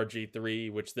defend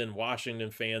RG3, which then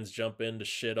Washington fans jump in to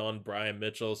shit on Brian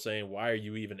Mitchell, saying, why are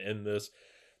you even in this?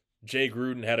 Jay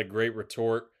Gruden had a great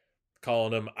retort,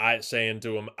 saying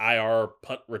to him, IR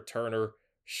punt returner,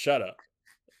 shut up.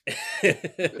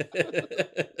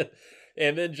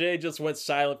 And then Jay just went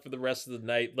silent for the rest of the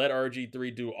night, let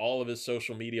RG3 do all of his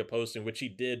social media posting, which he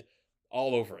did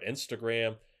all over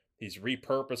Instagram. He's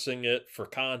repurposing it for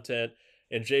content.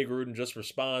 And Jay Gruden just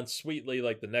responds sweetly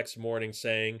like the next morning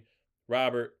saying,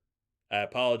 Robert, I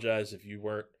apologize if you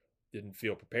didn't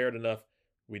feel prepared enough.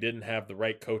 We didn't have the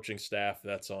right coaching staff.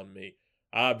 That's on me.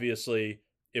 Obviously,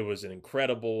 it was an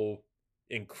incredible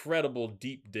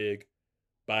deep dig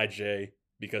by Jay,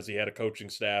 because he had a coaching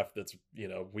staff that's,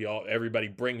 everybody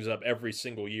brings up every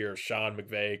single year. Sean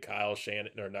McVay, Kyle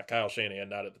Shanahan,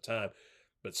 not at the time,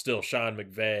 but still Sean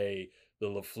McVay, the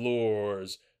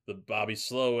LaFleurs, the Bobby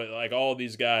Slow, like all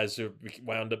these guys who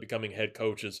wound up becoming head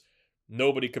coaches.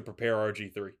 Nobody could prepare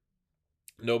RG3.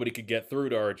 Nobody could get through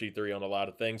to RG3 on a lot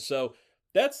of things. So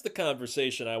that's the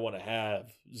conversation I want to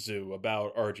have, Zoo,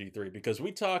 about RG3, because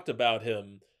we talked about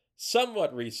him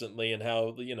somewhat recently and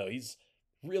how, he's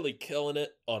really killing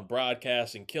it on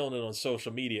broadcast and killing it on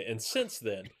social media. And since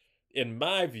then, in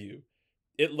my view,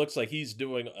 it looks like he's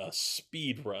doing a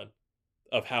speed run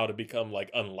of how to become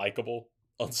like unlikable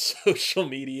on social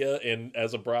media and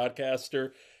as a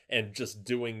broadcaster, and just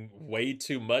doing way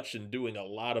too much and doing a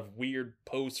lot of weird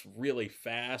posts really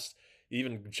fast,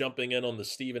 even jumping in on the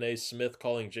Stephen A. Smith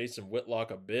calling Jason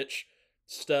Whitlock a bitch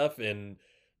stuff. And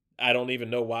I don't even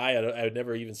know why. I would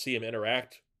never even see him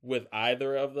interact with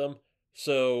either of them.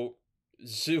 So,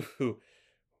 Zoo,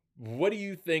 what do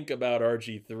you think about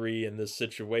RG3 in this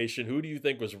situation? Who do you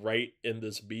think was right in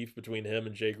this beef between him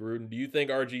and Jay Gruden? Do you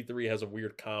think RG3 has a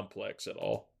weird complex at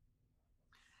all?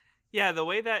 Yeah, the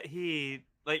way that he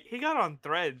got on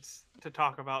Threads to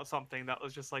talk about something that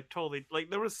was just like totally, like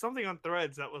there was something on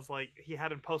Threads that was like he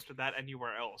hadn't posted that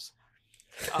anywhere else.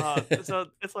 So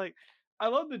it's like, I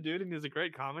love the dude and he's a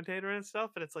great commentator and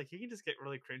stuff, but it's like he can just get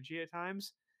really cringy at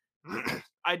times.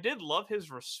 I did love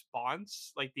his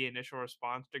response, like the initial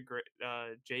response to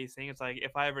Jay's thing. It's like,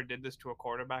 if I ever did this to a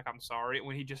quarterback, I'm sorry.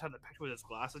 When he just had the picture with his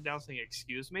glasses down saying,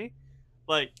 excuse me.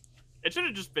 Like, It should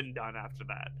have just been done after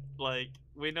that. Like,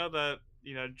 we know that,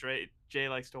 Jay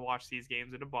likes to watch these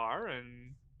games at a bar,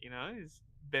 and, he's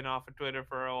been off of Twitter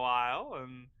for a while,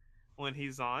 and when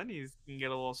he's on, he can get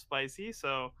a little spicy.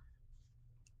 So,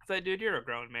 it's like, dude, you're a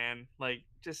grown man. Like,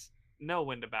 just know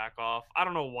when to back off. I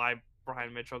don't know why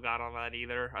Brian Mitchell got on that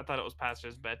either. I thought it was past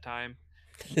his bedtime.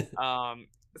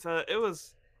 So it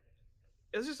was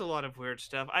just a lot of weird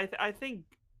stuff. I think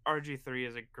RG3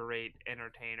 is a great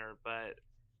entertainer, but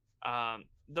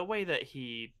the way that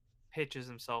he pitches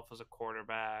himself as a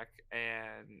quarterback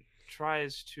and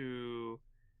tries to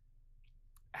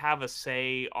have a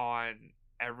say on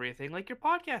everything, like, your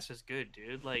podcast is good,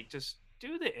 dude. Like, just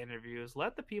do the interviews,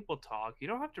 let the people talk. You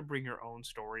don't have to bring your own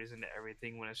stories into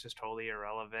everything when it's just totally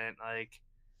irrelevant. Like,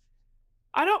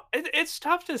 I don't. It's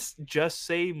tough to just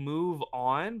say move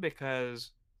on,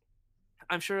 because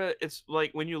I'm sure it's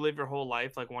like when you live your whole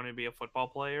life like wanting to be a football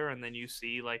player, and then you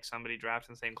see like somebody drafts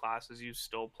in the same class as you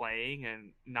still playing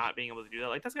and not being able to do that.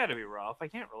 Like, that's got to be rough. I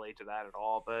can't relate to that at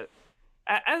all. But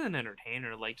as an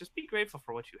entertainer, like, just be grateful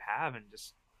for what you have and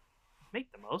just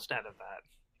make the most out of that.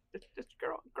 Just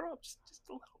grow up just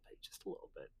a little bit, just a little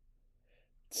bit.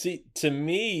 See, to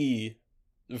me,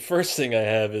 the first thing I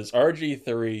have is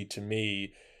RG3 to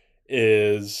me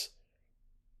is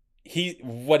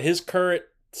what his current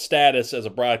status as a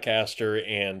broadcaster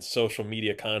and social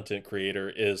media content creator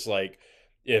is like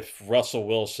if Russell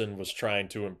Wilson was trying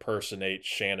to impersonate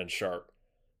Shannon Sharp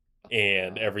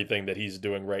and everything that he's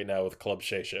doing right now with Club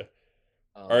Shay.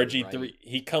 RG3, right.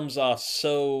 he comes off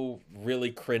so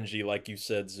really cringy, like you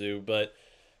said, Zoo. But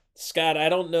Scott, I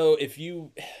don't know if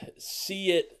you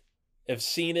have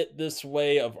seen it this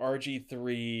way of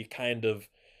RG3 kind of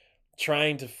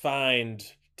trying to find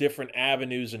different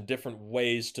avenues and different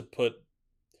ways to put.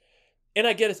 And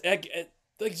I get it,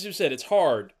 like Zoo said, it's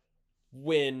hard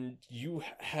when you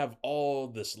have all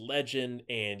this legend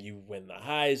and you win the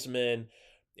Heisman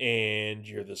and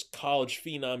you're this college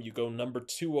phenom, you go number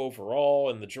 2 overall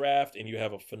in the draft and you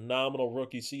have a phenomenal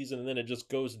rookie season, and then it just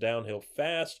goes downhill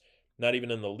fast. Not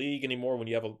even in the league anymore when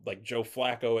you have like Joe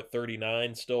Flacco at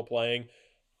 39 still playing.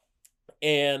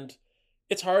 And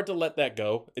it's hard to let that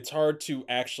go. It's hard to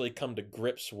actually come to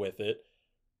grips with it.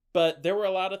 But there were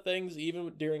a lot of things,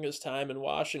 even during his time in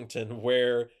Washington,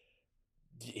 where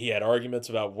he had arguments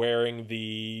about wearing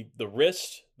the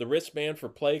wristband for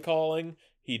play calling.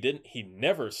 He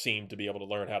never seemed to be able to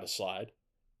learn how to slide.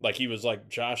 Like, he was like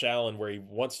Josh Allen, where he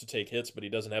wants to take hits, but he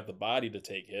doesn't have the body to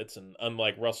take hits. And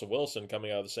unlike Russell Wilson, coming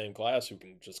out of the same class, who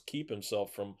can just keep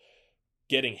himself from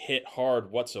getting hit hard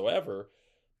whatsoever,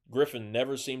 Griffin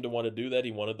never seemed to want to do that.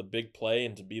 He wanted the big play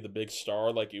and to be the big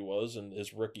star like he was in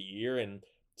his rookie year. And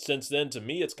since then, to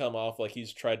me, it's come off like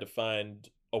he's tried to find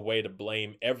a way to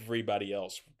blame everybody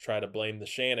else, try to blame the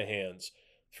Shanahans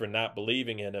for not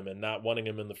believing in him and not wanting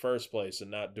him in the first place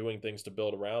and not doing things to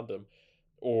build around him,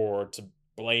 or to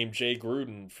blame Jay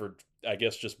Gruden for, I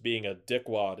guess, just being a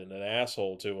dickwad and an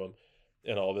asshole to him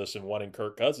and all this and wanting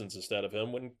Kirk Cousins instead of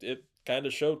him, when it kind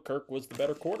of showed Kirk was the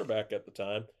better quarterback at the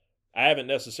time. I haven't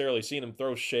necessarily seen him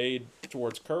throw shade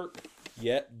towards Kirk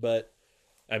yet, but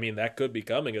I mean, that could be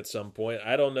coming at some point.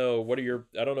 I don't know what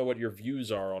your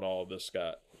views are on all of this,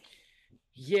 Scott.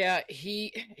 Yeah,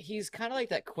 he's kind of like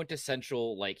that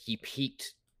quintessential, like, he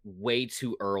peaked way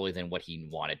too early than what he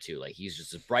wanted to. Like, he's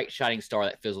just a bright shining star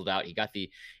that fizzled out. He got the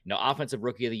offensive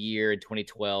rookie of the year in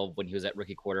 2012 when he was at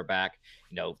rookie quarterback,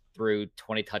 threw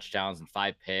 20 touchdowns and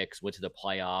 5 picks, went to the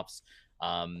playoffs,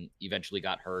 eventually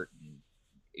got hurt.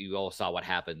 You all saw what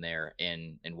happened there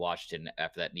in Washington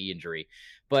after that knee injury.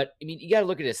 But I mean, you got to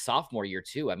look at his sophomore year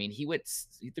too. I mean, he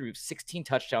threw 16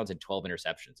 touchdowns and 12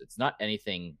 interceptions. It's not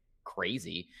anything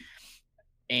crazy.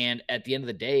 And at the end of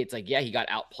the day, it's like, yeah, he got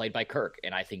outplayed by Kirk.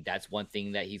 And I think that's one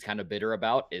thing that he's kind of bitter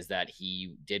about, is that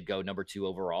he did go number 2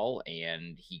 overall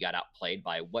and he got outplayed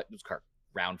by, what was Kirk,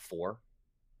 round 4?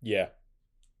 Yeah.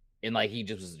 And like, he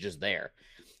just was just there.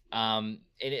 And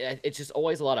it's just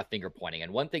always a lot of finger pointing.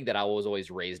 And one thing that I was always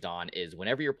raised on is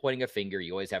whenever you're pointing a finger,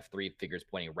 you always have 3 fingers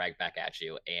pointing right back at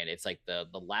you. And it's like the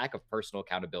lack of personal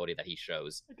accountability that he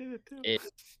shows. I did it too.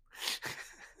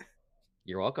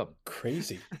 You're welcome.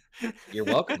 Crazy. You're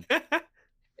welcome.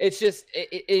 It's just,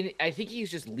 I think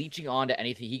he's just leeching on to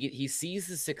anything. He sees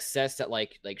the success that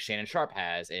like Shannon Sharp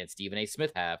has and Stephen A.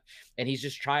 Smith have, and he's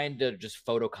just trying to just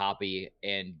photocopy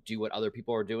and do what other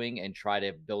people are doing and try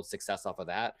to build success off of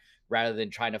that, rather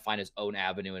than trying to find his own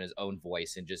avenue and his own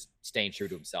voice and just staying true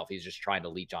to himself. He's just trying to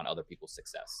leech on other people's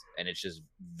success, and it's just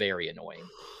very annoying.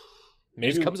 It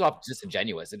just comes off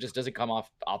disingenuous. It just doesn't come off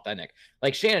authentic.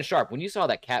 Like Shannon Sharp, when you saw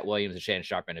that Cat Williams and Shannon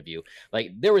Sharp interview,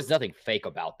 like there was nothing fake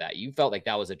about that. You felt like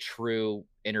that was a true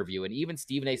interview. And even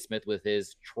Stephen A. Smith with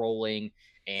his trolling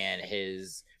and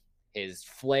his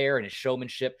flair and his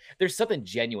showmanship, there's something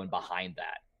genuine behind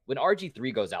that. When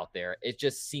RG3 goes out there, it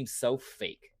just seems so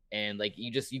fake. And like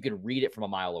you can read it from a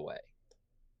mile away.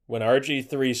 When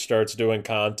RG3 starts doing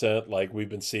content like we've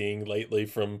been seeing lately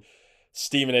from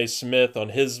Stephen A. Smith on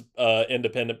his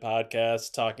independent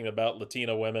podcast talking about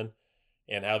Latino women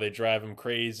and how they drive him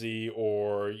crazy,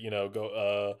 or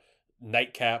go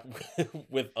nightcap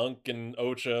with Unk and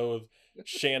Ocho of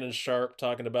Shannon Sharp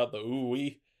talking about the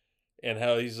ooh-wee and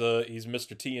how he's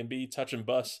Mr. T&B touching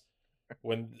bus.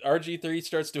 When RG3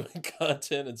 starts doing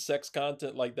content and sex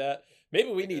content like that,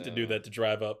 maybe we need to do that to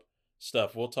drive up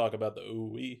stuff. We'll talk about the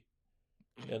ooh-wee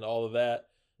and all of that.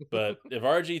 But if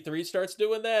RG3 starts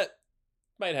doing that,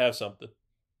 might have something.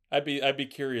 I'd be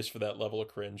curious for that level of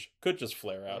cringe. Could just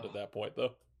flare out at that point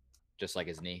though. Just like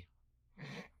his knee.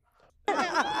 Is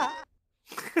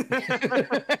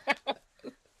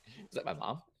that my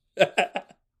mom?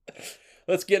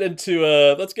 Let's get into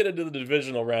the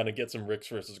divisional round and get some Ricks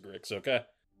versus Gricks, okay?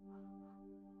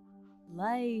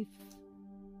 Life,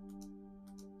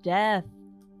 death,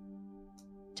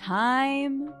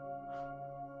 time,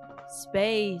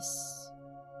 space.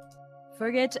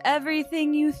 Forget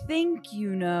everything you think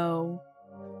you know.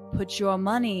 Put your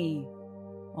money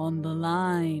on the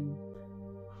line.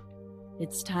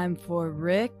 It's time for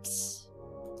Ricks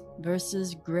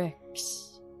versus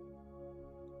Gricks.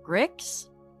 Gricks?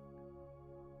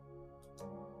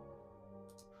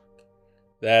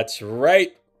 That's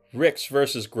right. Ricks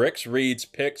versus Gricks. Reed's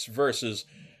picks versus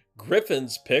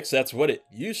Griffin's picks. That's what it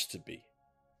used to be.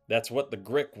 That's what the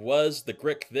Grick was. The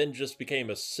Grick then just became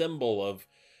a symbol of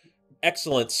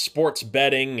excellent sports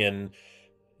betting and,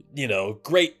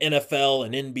 great NFL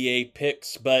and NBA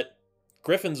picks. But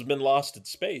Griffin's been lost in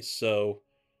space. So,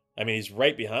 he's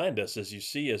right behind us, as you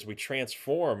see, as we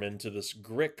transform into this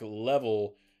Grick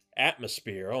level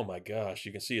atmosphere. Oh my gosh,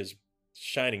 you can see his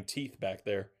shining teeth back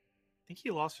there. I think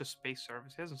he lost his space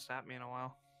service. He hasn't snapped me in a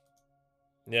while.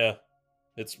 Yeah.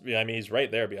 He's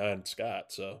right there behind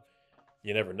Scott, so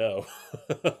you never know.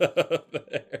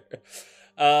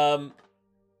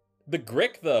 The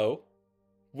Grick, though,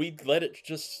 we let it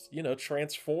just,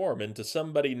 transform into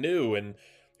somebody new, and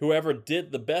whoever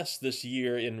did the best this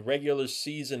year in regular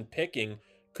season picking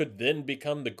could then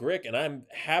become the Grick, and I'm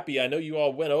happy. I know you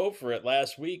all went over it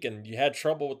last week, and you had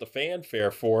trouble with the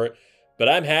fanfare for it, but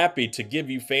I'm happy to give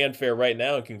you fanfare right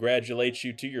now and congratulate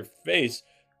you to your face.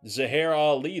 Zahir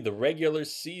Ali, the regular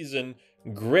season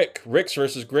Grick, Ricks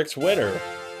versus Gricks winner.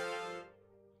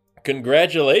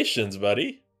 Congratulations,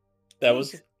 buddy. That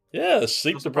was,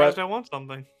 sleep deprived. I want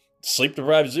something. Sleep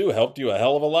deprived Zoo helped you a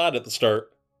hell of a lot at the start.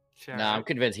 Sure. No, I'm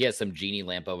convinced he has some genie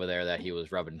lamp over there that he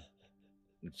was rubbing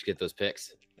to get those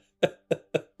picks.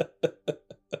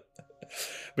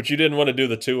 But you didn't want to do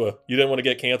the Tua. You didn't want to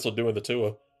get canceled doing the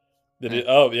Tua. Did it?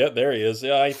 Oh, yeah, there he is.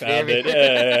 Yeah, I found it.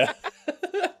 Yeah.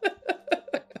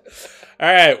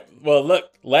 All right. Well,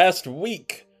 look, last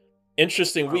week,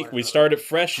 interesting week. We started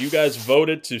fresh. You guys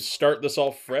voted to start this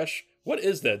all fresh. What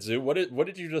is that, Zoo? What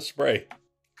did you just spray?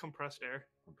 Compressed air.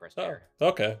 Compressed air.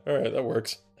 Okay. All right. That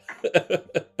works.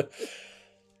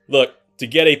 Look, to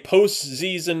get a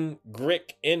postseason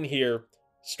Grick in here,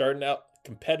 starting out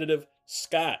competitive,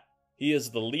 Scott. He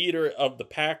is the leader of the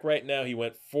pack right now. He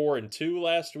went 4-2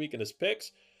 last week in his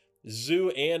picks. Zoo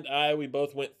and I, we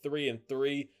both went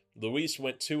 3-3. Luis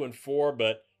went 2-4,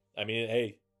 but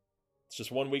hey, it's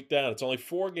just 1 week down. It's only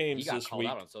 4 games this week. He got called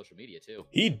out on social media too.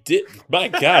 He did. My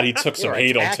God, he took some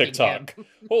hate on TikTok.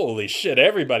 Holy shit,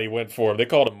 everybody went for him. They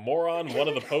called him moron. One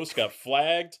of the posts got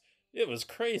flagged. It was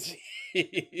crazy.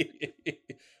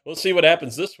 We'll see what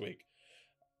happens this week.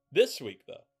 This week,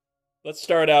 though, let's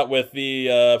start out with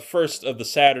the first of the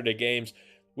Saturday games.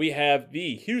 We have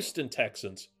the Houston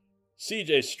Texans.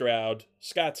 CJ Stroud,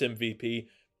 Scott's MVP.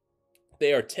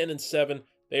 They are 10-7.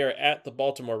 They are at the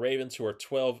Baltimore Ravens, who are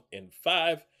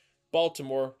 12-5.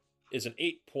 Baltimore is an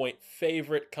 8-point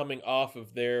favorite coming off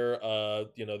of their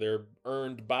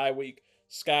earned bye week.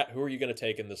 Scott, who are you going to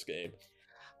take in this game?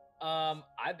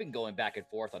 I've been going back and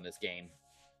forth on this game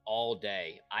all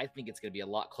day. I think it's going to be a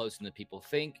lot closer than people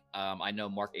think. I know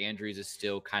Mark Andrews is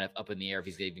still kind of up in the air if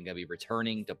he's even going to be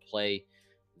returning to play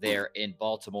there in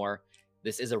Baltimore.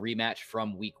 This is a rematch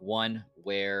from week 1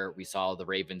 where we saw the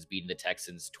Ravens beating the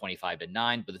Texans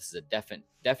 25-9, but this is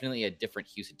definitely a different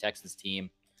Houston Texans team.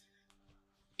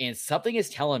 And something is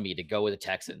telling me to go with the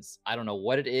Texans. I don't know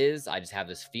what it is. I just have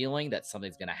this feeling that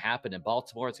something's going to happen in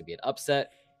Baltimore. It's going to be an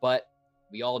upset, but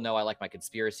we all know I like my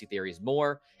conspiracy theories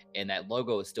more, and that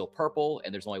logo is still purple,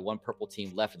 and there's only one purple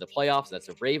team left in the playoffs. That's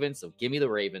the Ravens. So give me the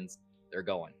Ravens. They're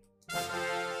going.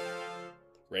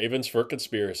 Ravens for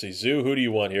conspiracy. Zoo, who do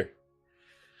you want here?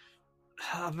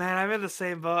 Oh, man, I'm in the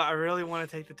same boat. I really want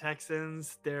to take the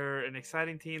Texans. They're an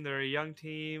exciting team. They're a young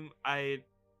team. I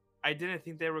didn't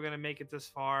think they were going to make it this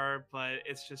far, but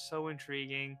it's just so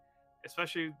intriguing,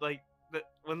 especially like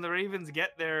when the Ravens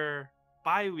get their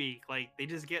bye week, like they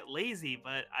just get lazy,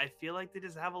 but I feel like they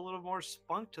just have a little more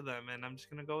spunk to them, and I'm just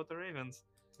going to go with the Ravens.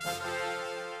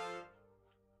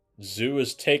 Zoo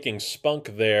is taking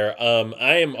spunk there.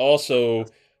 I am also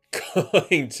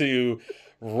going to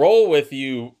roll with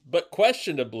you, but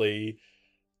questionably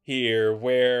here,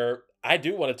 where I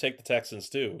do want to take the Texans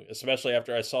too, especially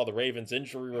after I saw the Ravens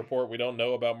injury report. We don't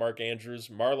know about Mark Andrews.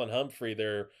 Marlon Humphrey,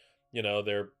 their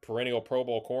perennial Pro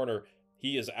Bowl corner,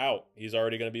 he is out. He's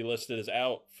already going to be listed as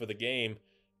out for the game.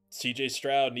 CJ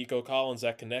Stroud, Nico Collins,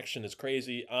 that connection is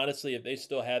crazy. Honestly, if they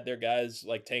still had their guys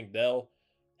like Tank Dell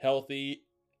healthy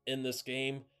in this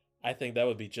game, I think that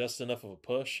would be just enough of a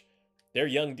push. Their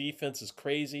young defense is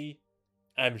crazy.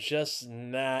 I'm just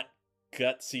not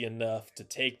gutsy enough to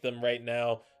take them right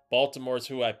now. Baltimore's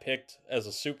who I picked as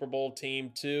a Super Bowl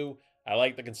team too. I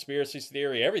like the conspiracy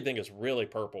theory. Everything is really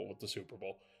purple with the Super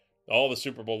Bowl. All the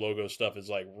Super Bowl logo stuff is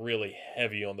like really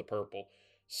heavy on the purple.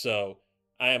 So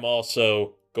I am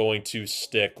also going to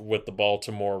stick with the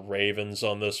Baltimore Ravens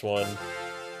on this one.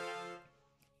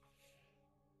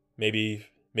 Maybe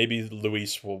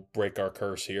Luis will break our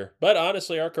curse here. But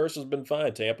honestly, our curse has been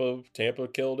fine. Tampa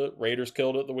killed it. Raiders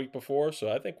killed it the week before, so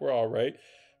I think we're all right.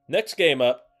 Next game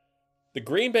up, the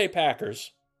Green Bay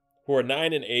Packers, who are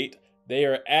 9-8. They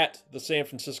are at the San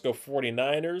Francisco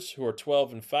 49ers, who are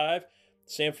 12-5.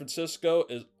 San Francisco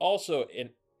is also an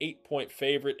 8-point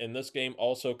favorite in this game,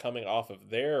 also coming off of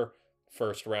their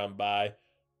first round bye.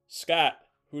 Scott,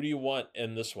 who do you want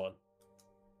in this one?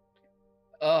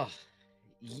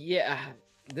 Yeah,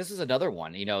 this is another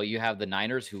one. You have the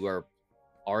Niners, who are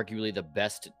arguably the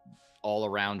best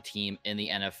all-around team in the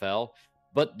NFL,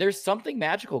 but there's something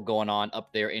magical going on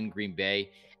up there in Green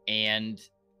Bay, and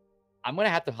I'm going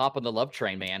to have to hop on the love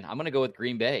train, man. I'm going to go with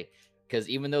Green Bay, because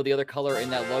even though the other color in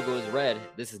that logo is red,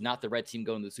 this is not the red team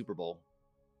going to the Super Bowl.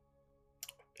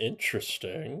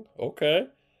 Interesting. Okay.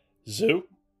 Zoo?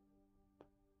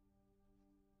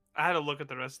 I had to look at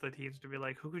the rest of the teams to be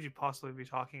like, who could you possibly be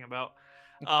talking about?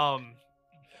 Oh,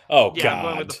 yeah, God. I'm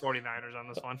going with the 49ers on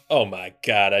this one. Oh, my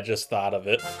God. I just thought of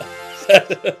it.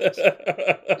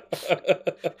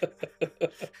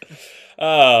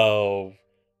 Oh.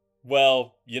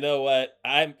 Well, you know what?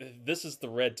 This is the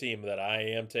red team that I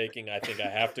am taking. I think I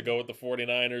have to go with the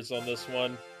 49ers on this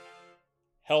one.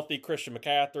 Healthy Christian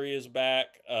McCaffrey is back.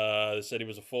 They said he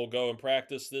was a full go in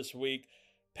practice this week.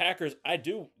 Packers,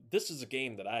 this is a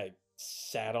game that I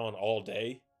sat on all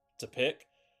day to pick.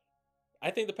 I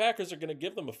think the Packers are going to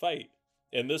give them a fight.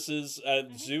 And this is,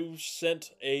 Zoo sent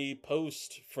a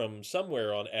post from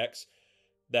somewhere on X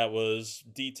that was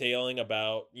detailing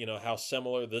about, how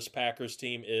similar this Packers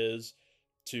team is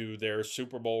to their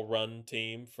Super Bowl run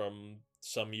team from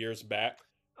some years back.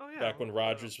 Oh, yeah. Back when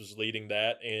Rodgers was leading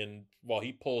that. And while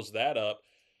he pulls that up,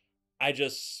 I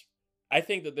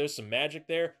think that there's some magic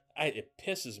there. It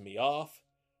pisses me off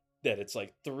that it's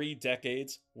like 3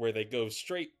 decades where they go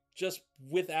straight just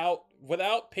without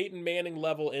Peyton Manning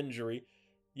level injury.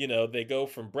 They go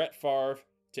from Brett Favre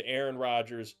to Aaron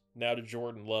Rodgers, now to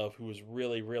Jordan Love, who was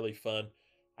really, really fun.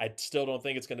 I still don't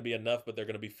think it's going to be enough, but they're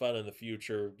going to be fun in the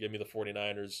future. Give me the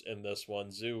 49ers in this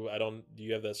one. Zoo, do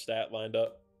you have that stat lined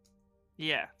up?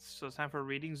 Yeah, so it's time for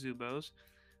reading Zubos.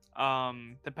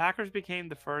 The Packers became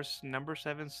the first number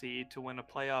 7 seed to win a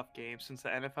playoff game since the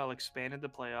NFL expanded the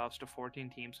playoffs to 14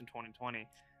 teams in 2020.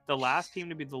 The last team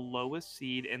to be the lowest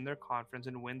seed in their conference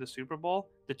and win the Super Bowl,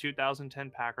 the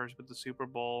 2010 Packers with the Super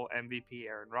Bowl MVP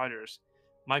Aaron Rodgers.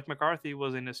 Mike McCarthy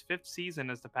was in his 5th season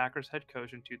as the Packers head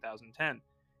coach in 2010.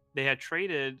 They had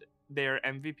traded their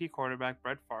MVP quarterback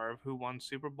Brett Favre, who won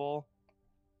Super Bowl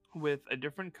with a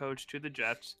different coach, to the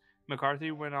Jets.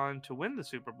 McCarthy went on to win the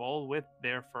Super Bowl with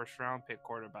their first-round pick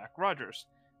quarterback Rodgers.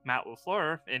 Matt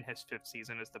LaFleur, in his 5th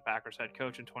season as the Packers head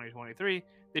coach in 2023,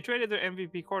 they traded their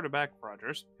MVP quarterback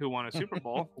Rodgers, who won a Super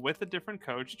Bowl, with a different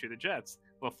coach, to the Jets.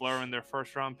 LaFleur and their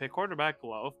first-round pick quarterback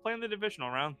Love play in the divisional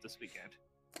round this weekend.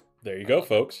 There you go,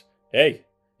 folks. Hey,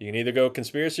 you can either go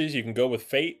conspiracies, you can go with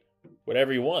fate,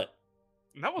 whatever you want.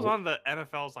 And that was on the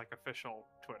NFL's official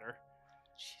Twitter.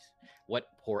 Jeez. What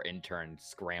poor intern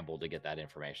scrambled to get that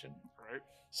information. Right.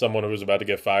 Someone who was about to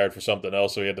get fired for something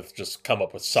else, so he had to just come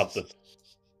up with something.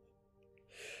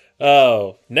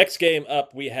 Oh, next game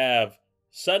up, we have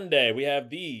Sunday, we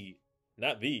have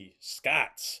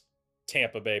Scott's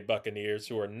Tampa Bay Buccaneers,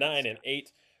 who are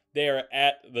 9-8. They are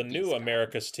at the new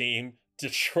America's team,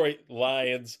 Detroit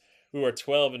Lions, who are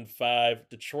 12-5.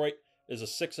 Detroit is a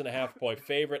 6.5-point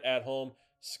favorite at home.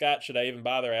 Scott, should I even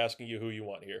bother asking you who you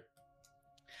want here?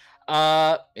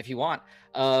 If you want.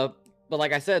 But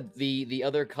like I said, the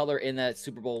other color in that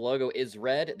Super Bowl logo is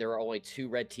red. There are only 2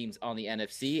 red teams on the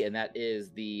NFC, and that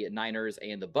is the Niners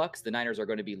and the Bucks. The Niners are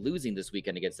going to be losing this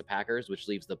weekend against the Packers, which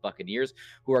leaves the Buccaneers,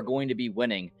 who are going to be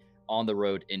winning on the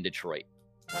road in Detroit.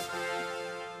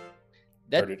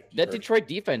 That Detroit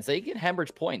defense, they get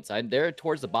hemorrhage points. They're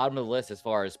towards the bottom of the list as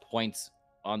far as points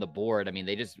on the board. I mean,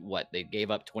 they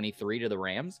gave up 23 to the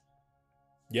Rams?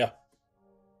 Yeah.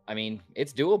 I mean,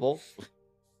 it's doable.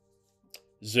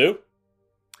 Zoo?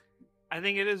 I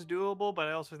think it is doable, but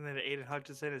I also think that Aiden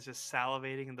Hutchinson is just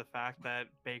salivating in the fact that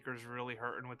Baker's really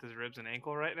hurting with his ribs and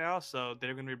ankle right now. So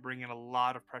they're going to be bringing a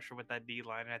lot of pressure with that D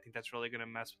line, and I think that's really going to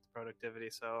mess with the productivity.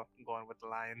 So I'm going with the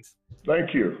Lions.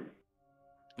 Thank you.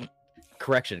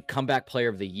 Correction, comeback player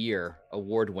of the year,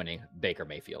 award-winning Baker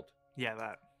Mayfield. Yeah,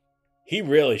 that. He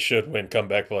really should win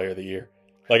comeback player of the year.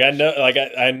 Like I know. I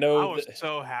was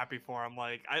so happy for him.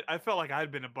 Like I felt like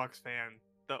I'd been a Bucks fan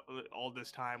all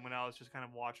this time when I was just kind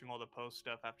of watching all the post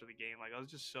stuff after the game. Like I was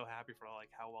just so happy for like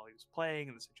how well he was playing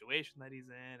and the situation that he's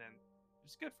in, and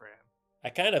it's good for him. I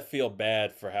kind of feel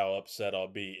bad for how upset I'll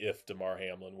be if DeMar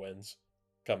Hamlin wins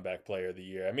comeback player of the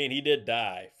year. I mean, he did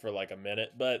die for like a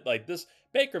minute, but like this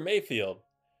Baker Mayfield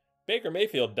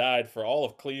died for all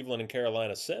of Cleveland and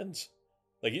Carolina's sins.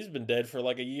 Like he's been dead for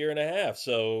like a year and a half.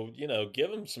 So, give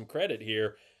him some credit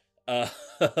here. I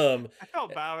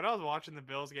felt bad when I was watching the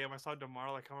Bills game. I saw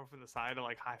DeMar like come up from the side to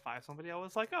like high five somebody. I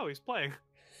was like, oh, he's playing.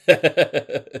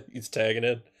 He's tagging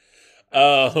in.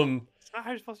 It's not how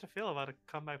you're supposed to feel about a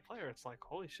comeback player. It's like,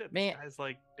 holy shit, man, this guy's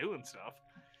like doing stuff.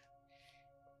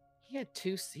 He had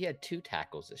two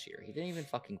tackles this year. He didn't even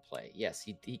fucking play. Yes,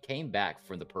 he came back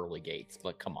from the pearly gates,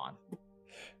 but come on.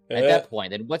 At that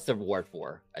point, then what's the reward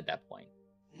for at that point?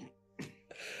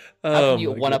 How can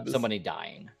you one up somebody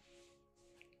dying?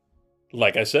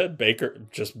 Like I said,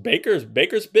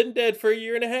 Baker's been dead for a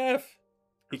year and a half.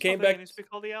 He came back. It needs to be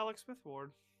called the Alex Smith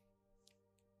Award.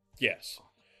 Yes.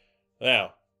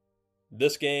 Now,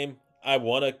 this game, I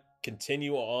want to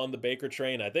continue on the Baker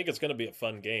train. I think it's going to be a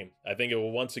fun game. I think it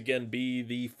will once again be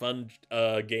the fun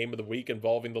game of the week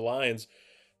involving the Lions.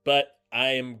 But I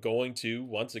am going to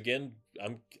once again.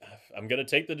 I'm going to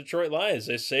take the Detroit Lions.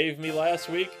 They saved me last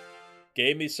week,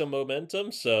 gave me some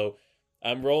momentum, so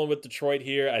I'm rolling with Detroit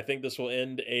here. I think this will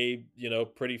end a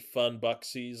pretty fun Buck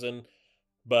season.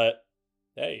 But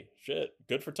hey, shit,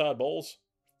 good for Todd Bowles.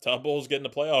 Todd Bowles getting a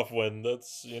playoff win.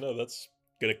 That's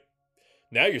gonna.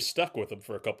 Now you're stuck with him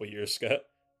for a couple of years, Scott.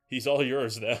 He's all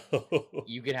yours now.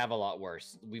 You could have a lot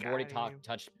worse. We've already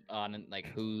touched on like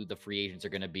who the free agents are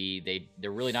going to be.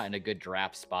 They're really not in a good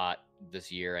draft spot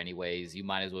this year anyways. You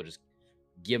might as well just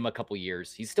give him a couple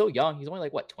years. He's still young. He's only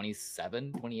like what,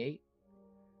 27, 28?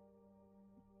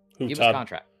 Give him a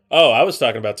contract. Oh, I was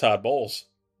talking about Todd Bowles.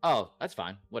 Oh, that's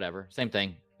fine. Whatever. Same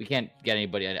thing. We can't get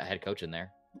anybody a head coach in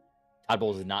there. Todd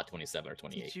Bowles is not 27 or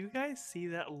 28. Did you guys see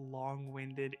that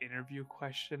long-winded interview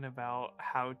question about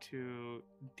how to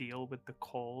deal with the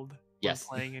cold when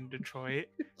playing in Detroit?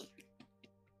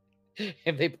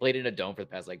 Have they played in a dome for the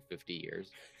past like 50 years?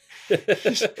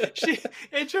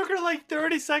 It took her like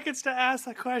 30 seconds to ask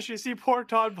the question. You see poor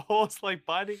Todd Bowles like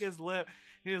biting his lip.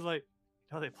 He was like,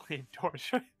 no, they play indoors,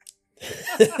 right?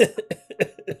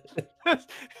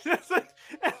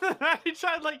 And then he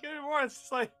tried like getting more. It's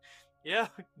just like, yeah,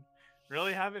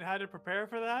 really haven't had to prepare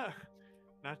for that.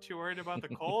 Not too worried about the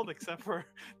cold, except for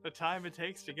the time it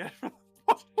takes to get from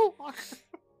the locker.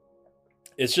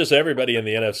 It's just everybody in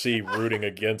the NFC rooting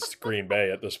against Green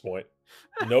Bay at this point.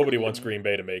 Nobody wants Green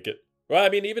Bay to make it. Well, I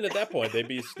mean, even at that point,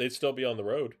 they'd still be on the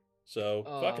road. So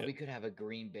fuck it. We could have a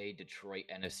Green Bay Detroit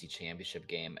NFC Championship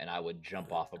game, and I would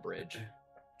jump off a bridge.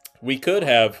 We could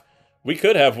have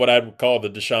what I would call the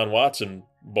Deshaun Watson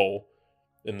Bowl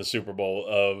in the Super Bowl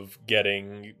of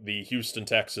getting the Houston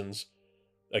Texans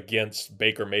against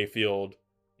Baker Mayfield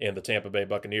and the Tampa Bay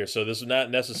Buccaneers. So this is not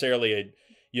necessarily a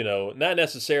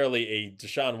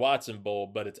Deshaun Watson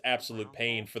Bowl, but it's absolute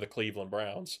pain for the Cleveland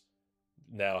Browns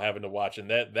now having to watch. And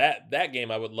that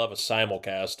game, I would love a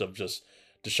simulcast of just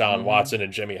Deshaun Watson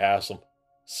and Jimmy Haslam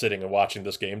sitting and watching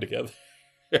this game together.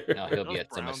 No, he'll be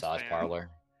at some massage parlor.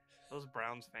 Those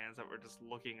Browns fans that were just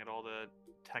looking at all the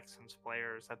Texans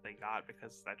players that they got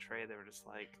because of that trade, they were just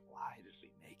like, why did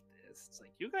we make this? It's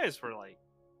like, you guys were like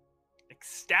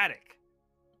ecstatic.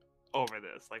 over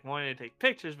this, like wanting to take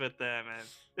pictures with them, and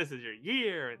this is your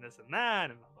year, and this and that,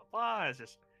 and blah blah blah. It's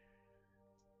just,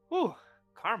 whew,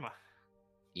 karma.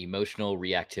 Emotional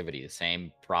reactivity, the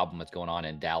same problem that's going on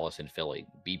in Dallas and Philly.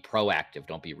 Be proactive,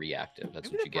 don't be reactive. That's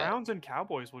Maybe what you the get. Browns and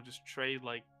Cowboys will just trade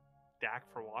like Dak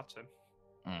for Watson.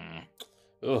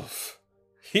 Oof.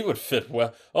 He would fit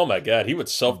well. Oh my God, he would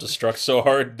self-destruct so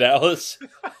hard in Dallas.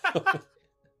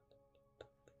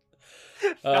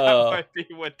 That might be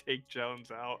what take Jones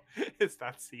out. It's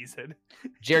that season.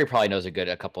 Jerry probably knows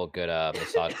a couple of good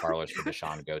massage parlors for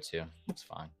Deshaun to go to. It's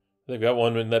fine. They've got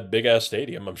one in that big ass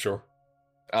stadium, I'm sure.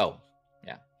 Oh,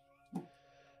 yeah.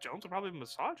 Jones will probably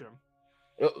massage him.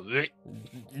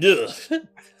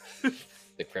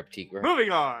 The critique.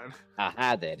 Moving on.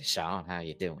 Hi there, Deshaun. How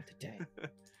you doing today?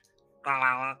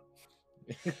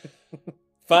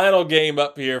 Final game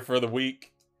up here for the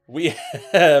week. We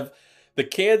have the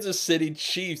Kansas City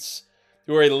Chiefs,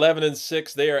 who are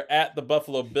 11-6. They are at the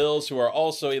Buffalo Bills, who are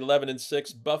also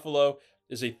 11-6. Buffalo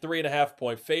is a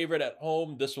 3.5-point favorite at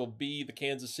home. This will be the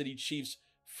Kansas City Chiefs'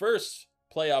 first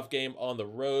playoff game on the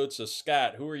road. So,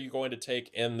 Scott, who are you going to take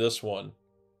in this one?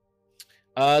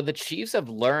 The Chiefs have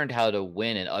learned how to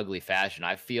win in ugly fashion.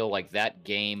 I feel like that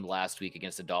game last week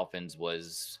against the Dolphins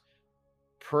was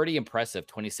pretty impressive,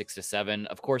 26-7.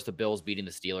 Of course, the Bills beating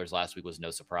the Steelers last week was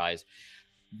no surprise.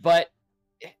 But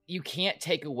you can't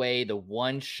take away the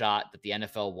one shot that the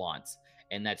NFL wants,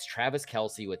 and that's Travis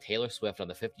Kelce with Taylor Swift on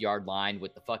the 50-yard line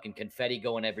with the fucking confetti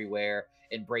going everywhere,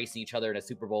 embracing each other in a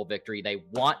Super Bowl victory. They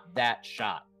want that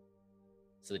shot.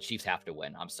 So the Chiefs have to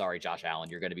win. I'm sorry, Josh Allen.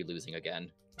 You're going to be losing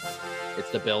again. It's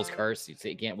the Bills' curse. You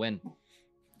can't win.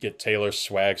 Get Taylor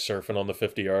swag surfing on the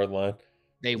 50-yard line.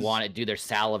 They want it, dude. They're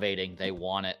salivating. They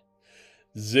want it.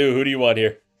 Zoo, who do you want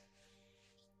here?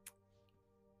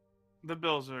 The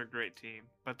Bills are a great team,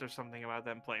 but there's something about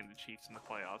them playing the Chiefs in the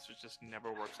playoffs that just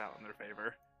never works out in their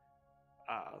favor.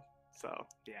 So,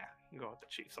 yeah, go with the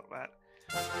Chiefs on that.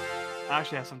 I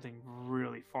actually have something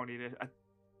really funny to... I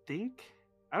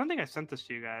don't think I sent this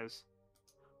to you guys,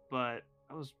 but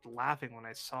I was laughing when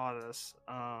I saw this.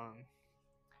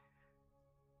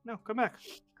 No, come back.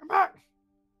 Come back!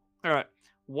 All right.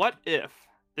 What if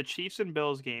the Chiefs and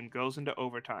Bills game goes into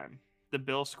overtime? The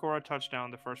Bills score a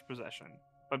touchdown the first possession.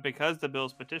 But because the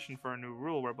Bills petitioned for a new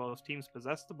rule where both teams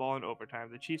possess the ball in overtime,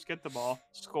 the Chiefs get the ball,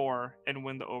 score, and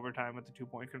win the overtime with the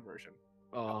 2-point conversion.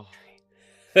 Oh.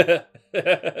 Is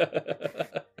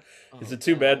it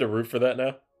too bad to root for that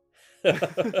now?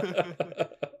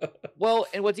 Well,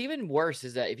 and what's even worse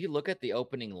is that if you look at the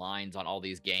opening lines on all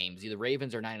these games, the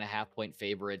Ravens are 9.5-point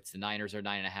favorites, the Niners are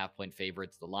 9.5-point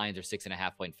favorites, the Lions are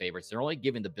 6.5-point favorites. They're only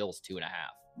giving the Bills 2.5.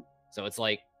 So it's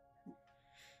like,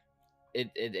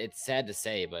 it's sad to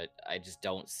say, but I just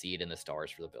don't see it in the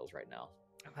stars for the Bills right now.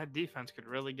 And that defense could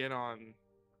really get on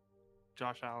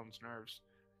Josh Allen's nerves.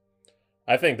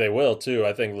 I think they will, too.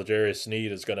 I think L'Jarius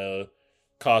Sneed is going to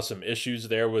cause some issues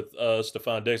there with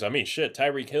Stephon Diggs. I mean, shit,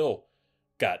 Tyreek Hill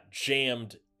got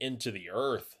jammed into the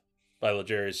earth by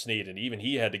L'Jarius Sneed, and even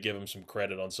he had to give him some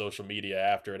credit on social media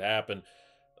after it happened.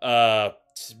 But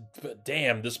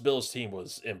damn, this Bills team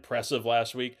was impressive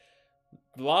last week.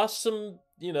 Lost some,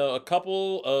 a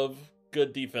couple of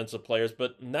good defensive players,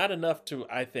 but not enough to,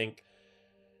 I think,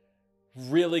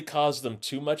 really cause them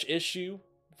too much issue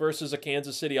versus a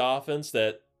Kansas City offense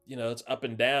that, it's up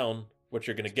and down what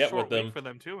you're going to get with them. For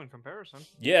them too, in comparison.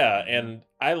 Yeah, and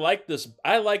I like this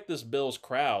Bills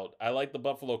crowd. I like the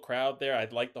Buffalo crowd there. I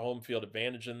like the home field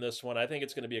advantage in this one. I think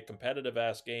it's going to be a competitive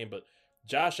ass game, but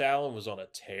Josh Allen was on a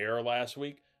tear last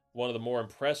week. One of the more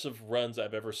impressive runs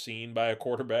I've ever seen by a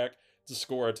quarterback to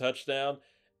score a touchdown.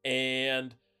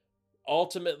 And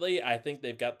ultimately, I think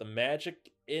they've got the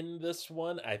magic in this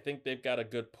one. I think they've got a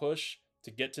good push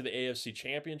to get to the AFC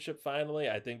Championship finally.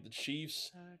 I think the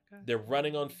Chiefs, they're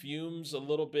running on fumes a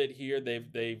little bit here.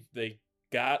 They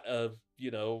got a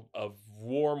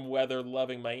warm weather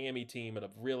loving Miami team at a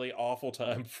really awful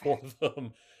time for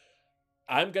them.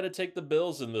 I'm going to take the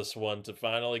Bills in this one to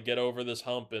finally get over this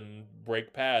hump and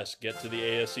break past, get to the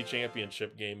AFC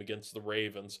Championship game against the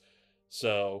Ravens.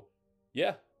 So,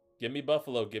 yeah, give me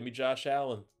Buffalo, give me Josh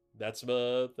Allen.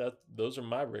 Those are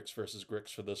my Ricks versus Gricks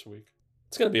for this week.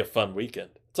 It's going to be a fun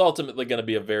weekend. It's ultimately going to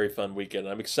be a very fun weekend.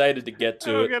 I'm excited to get to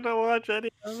it. I don't get to watch any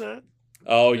of it.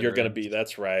 Oh, you're going to be.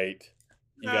 That's right.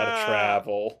 You got to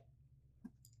travel.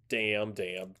 Damn.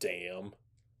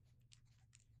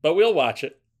 But we'll watch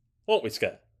it. Won't we,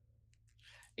 Scott?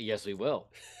 Yes, we will.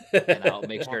 And I'll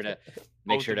make sure to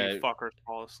fuckers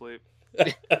fall asleep.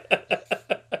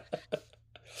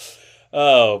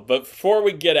 Oh, but before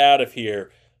we get out of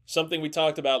here, something we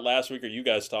talked about last week, or you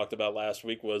guys talked about last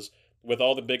week, was with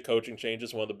all the big coaching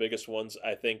changes, one of the biggest ones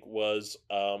I think was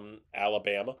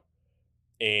Alabama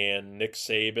and Nick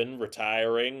Saban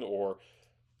retiring or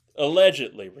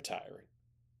allegedly retiring.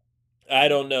 I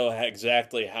don't know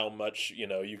exactly how much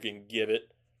you can give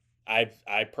it.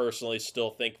 I personally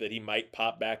still think that he might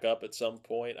pop back up at some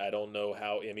point. I don't know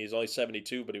how. I mean, he's only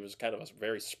 72, but he was kind of a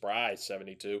very spry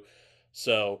 72.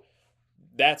 So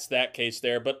that's that case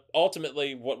there. But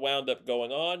ultimately, what wound up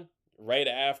going on right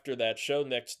after that show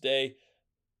next day,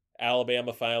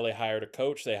 Alabama finally hired a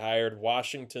coach. They hired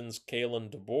Washington's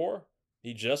Kalen DeBoer.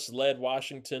 He just led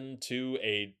Washington to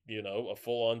a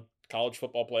full-on college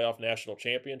football playoff national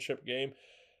championship game.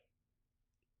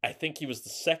 I think he was the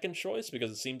second choice because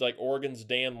it seemed like Oregon's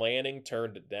Dan Lanning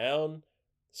turned it down,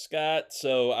 Scott.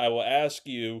 So I will ask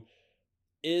you,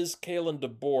 is Kalen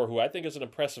DeBoer, who I think is an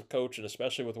impressive coach, and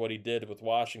especially with what he did with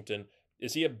Washington,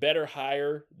 is he a better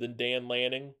hire than Dan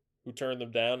Lanning, who turned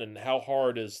them down? And how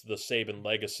hard is the Saban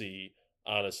legacy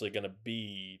honestly going to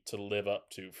be to live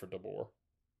up to for DeBoer?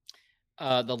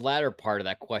 The latter part of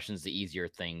that question is the easier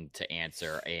thing to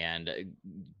answer, and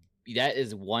that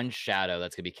is one shadow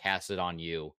that's going to be casted on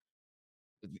you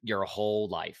your whole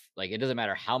life. Like, it doesn't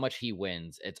matter how much he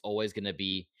wins, it's always going to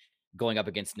be going up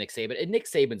against Nick Saban. And Nick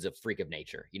Saban's a freak of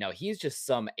nature. He's just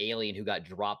some alien who got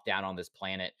dropped down on this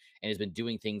planet and has been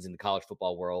doing things in the college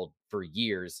football world for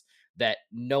years that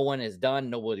no one has done,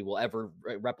 nobody will ever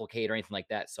replicate or anything like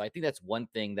that. So I think that's one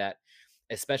thing that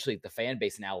especially the fan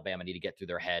base in Alabama need to get through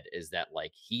their head, is that,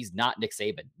 like, he's not Nick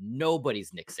Saban.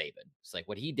 Nobody's Nick Saban. It's like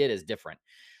what he did is different.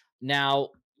 Now,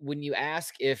 when you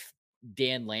ask if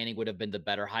Dan Lanning would have been the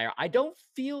better hire, I don't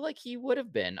feel like he would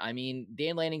have been. I mean,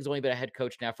 Dan Lanning's only been a head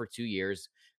coach now for 2 years.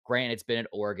 Granted, it's been at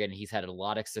Oregon. He's had a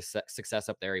lot of success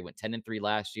up there. He went 10-3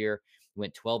 last year. He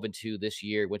went 12-2 this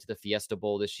year. Went to the Fiesta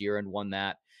Bowl this year and won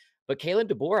that. But Kalen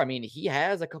DeBoer, I mean, he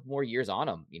has a couple more years on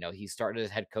him. He started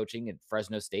his head coaching at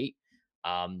Fresno State,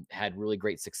 had really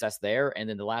great success there. And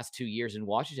then the last 2 years in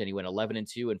Washington, he went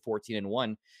 11-2 and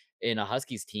 14-1 in a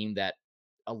Huskies team that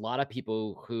a lot of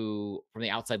people who, from the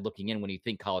outside looking in, when you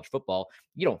think college football,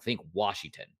 you don't think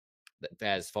Washington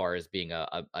as far as being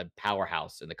a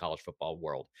powerhouse in the college football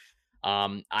world.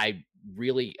 I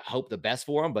really hope the best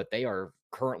for them, but they are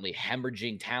currently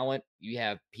hemorrhaging talent. You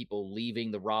have people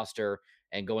leaving the roster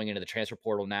and going into the transfer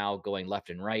portal now, going left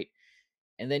and right.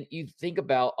 And then you think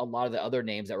about a lot of the other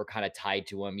names that were kind of tied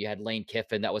to him. You had Lane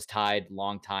Kiffin that was tied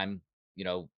long time,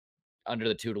 under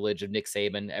the tutelage of Nick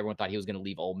Saban. Everyone thought he was going to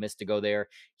leave Ole Miss to go there.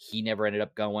 He never ended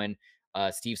up going.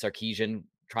 Steve Sarkisian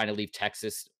trying to leave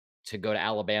Texas to go to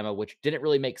Alabama, which didn't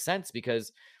really make sense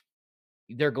because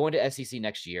they're going to SEC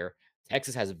next year.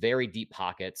 Texas has very deep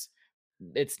pockets.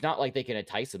 It's not like they can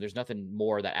entice them. There's nothing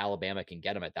more that Alabama can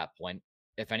get them at that point.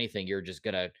 If anything, you're just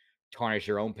going to tarnish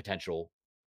your own potential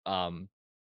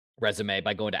resume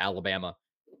by going to Alabama.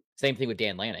 Same thing with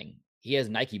Dan Lanning. He has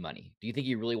Nike money. Do you think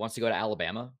he really wants to go to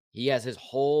Alabama? He has his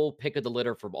whole pick of the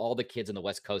litter from all the kids in the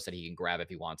West Coast that he can grab if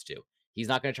he wants to. He's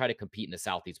not going to try to compete in the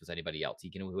Southeast with anybody else. He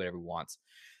can do whatever he wants.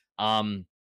 But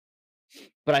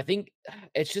I think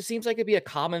it just seems like it'd be a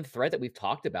common thread that we've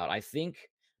talked about. I think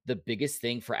the biggest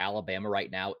thing for Alabama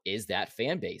right now is that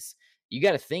fan base. You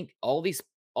got to think all these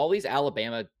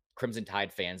Alabama Crimson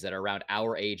Tide fans that are around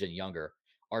our age and younger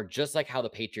are just like how the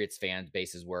Patriots fan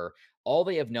bases were. All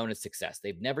they have known is success.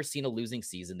 They've never seen a losing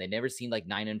season. They've never seen like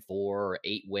 9-4 or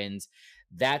 8 wins.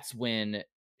 That's when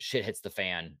shit hits the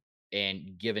fan,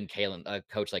 and given a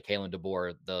coach like Kalen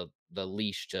DeBoer the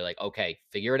leash to, like, okay,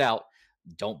 figure it out.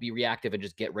 Don't be reactive and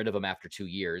just get rid of them after 2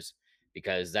 years,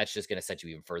 because that's just going to set you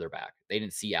even further back. They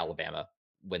didn't see Alabama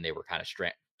when they were kind of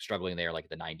struggling there, like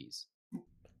the 90s.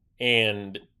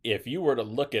 And if you were to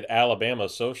look at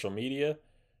Alabama's social media,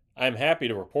 I'm happy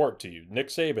to report to you, Nick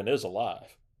Saban is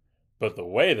alive. But the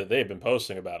way that they've been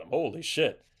posting about him, holy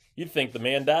shit, you'd think the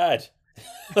man died.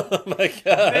 Oh my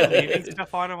God. Are they leaving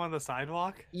stuff on him on the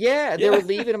sidewalk? Yeah, they were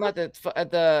leaving him at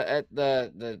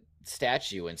the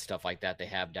statue and stuff like that they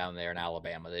have down there in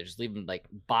Alabama. They're just leaving like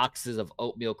boxes of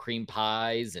oatmeal cream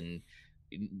pies and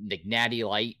like Natty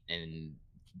Light and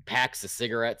packs of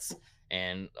cigarettes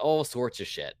and all sorts of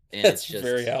shit. And That's it's just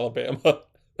very Alabama.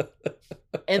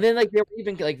 And then like they were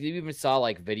even like, you even saw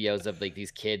like videos of like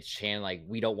these kids chanting like,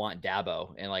 "We don't want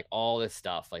Dabo," and like all this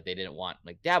stuff. Like they didn't want,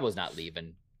 like, Dabo's not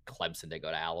leaving Clemson to go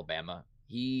to Alabama.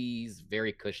 He's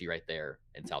very cushy right there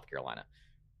in South Carolina.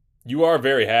 You are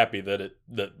very happy that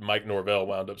Mike Norvell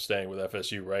wound up staying with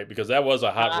FSU, right? Because that was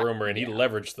a hot rumor, and he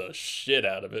leveraged the shit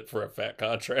out of it for a fat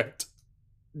contract.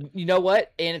 You know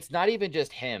what? And it's not even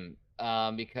just him,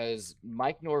 because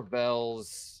Mike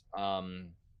Norvell's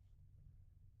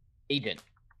agent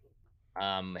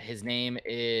His name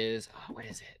is what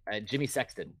is it? Jimmy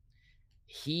Sexton.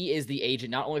 He is the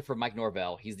agent not only for Mike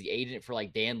Norvell, he's the agent for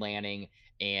like Dan Lanning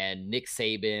and Nick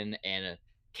Saban and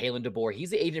Kalen DeBoer.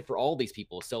 He's the agent for all these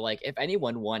people. So like if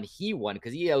anyone won, he won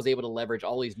because he was able to leverage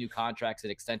all these new contracts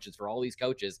and extensions for all these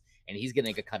coaches, and he's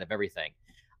getting a cut of everything.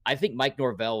 I think Mike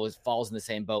Norvell falls in the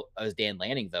same boat as Dan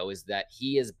Lanning, though, is that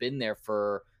he has been there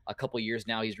for a couple of years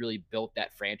now. He's really built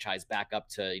that franchise back up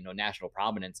to national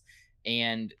prominence,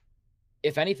 and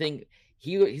if anything,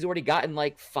 he's already gotten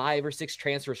like 5 or 6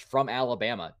 transfers from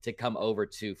Alabama to come over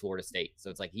to Florida State.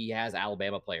 So it's like he has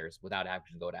Alabama players without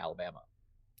having to go to Alabama.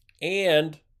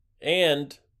 And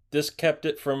this kept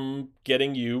it from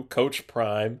getting you Coach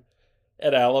Prime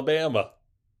at Alabama.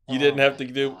 You didn't have to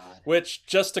do, which,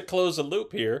 just to close a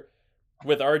loop here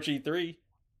with RG3,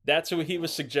 that's who he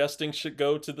was suggesting should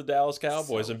go to the Dallas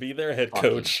Cowboys and be their head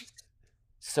coach.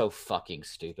 So fucking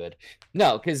stupid.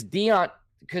 No, because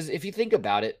if you think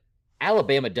about it,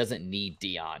 Alabama doesn't need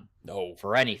Dion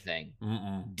for anything.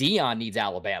 Dion needs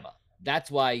Alabama.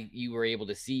 That's why you were able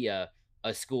to see a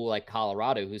school like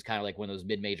Colorado, who's kind of like one of those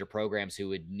mid-major programs who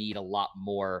would need a lot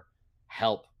more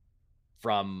help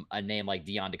from a name like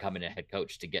Dion to come in as head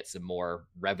coach to get some more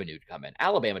revenue to come in.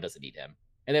 Alabama doesn't need him,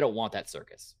 and they don't want that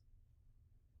circus.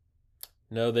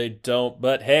 No, they don't.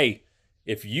 But hey,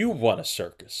 if you want a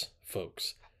circus,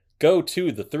 folks, go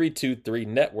to the 323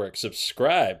 Network,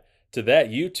 subscribe to that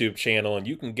YouTube channel, and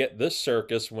you can get this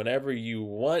circus whenever you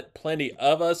want. Plenty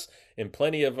of us and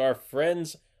plenty of our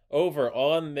friends over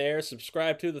on there.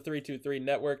 Subscribe to the 323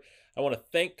 Network. I want to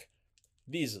thank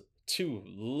these 2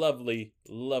 lovely,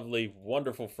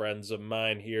 wonderful friends of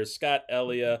mine here. Scott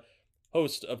Elia,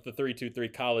 host of the 323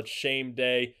 College Shame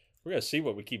Day. We're going to see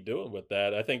what we keep doing with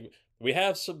that. I think we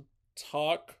have some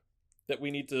talk that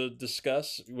we need to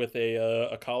discuss with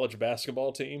a college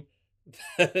basketball team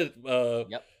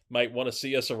that might want to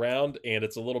see us around, and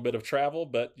it's a little bit of travel,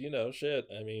 but shit.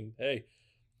 I mean, hey,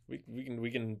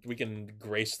 we can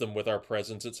grace them with our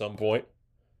presence at some point.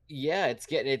 Yeah,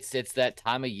 it's that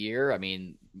time of year. I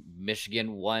mean,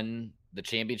 Michigan won the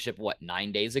championship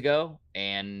 9 days ago,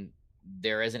 and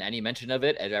there isn't any mention of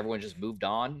it, and everyone just moved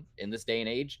on in this day and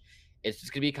age. It's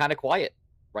just gonna be kind of quiet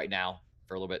right now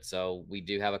for a little bit. So we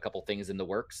do have a couple things in the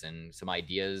works and some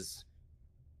ideas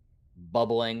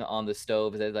bubbling on the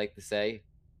stove, as they like to say.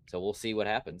 So we'll see what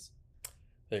happens.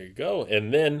 There you go.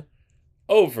 And then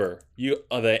over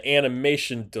the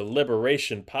Animation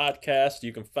Deliberation podcast,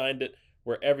 you can find it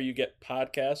wherever you get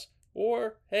podcasts,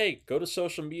 or hey, go to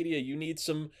social media. You need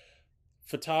some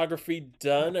photography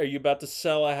done? Are you about to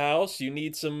sell a house? You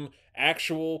need some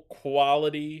actual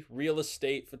quality real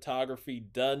estate photography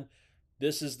done?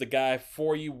 This is the guy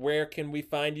for you. Where can we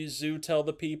find you, Zoo? Tell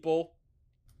the people.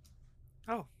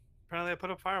 Oh, apparently I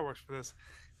put up fireworks for this.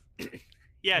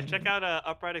 Yeah, check out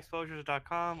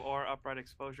uprightexposures.com or Upright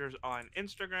Exposures on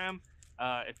Instagram.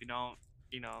 If you don't,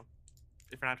 if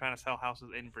you're not trying to sell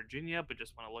houses in Virginia, but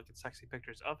just want to look at sexy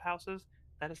pictures of houses,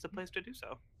 that is the place to do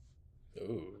so.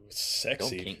 Ooh,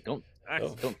 sexy. Don't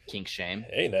kink shame.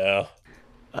 Hey now.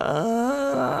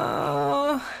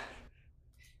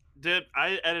 Dude,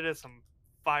 I edited some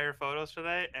fire photos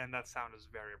today, and that sound is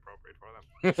very appropriate for them.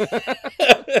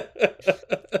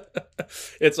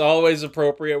 It's always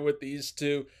appropriate with these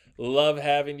two. Love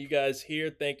having you guys here.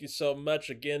 Thank you so much.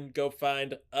 Again, go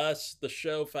find us, the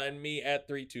show. Find me at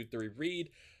 323read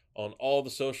on all the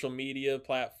social media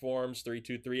platforms,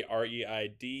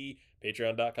 323REID,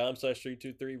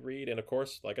 patreon.com/323read, and of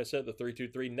course, like I said, the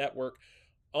 323 Network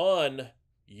on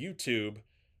YouTube.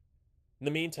 In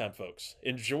the meantime, folks,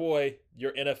 enjoy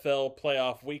your NFL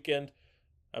playoff weekend.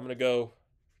 I'm going to go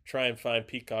try and find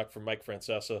Peacock for Mike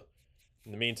Francesa.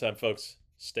 In the meantime, folks,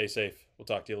 stay safe. We'll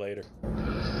talk to you later.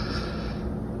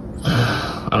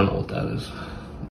 I don't know what that is.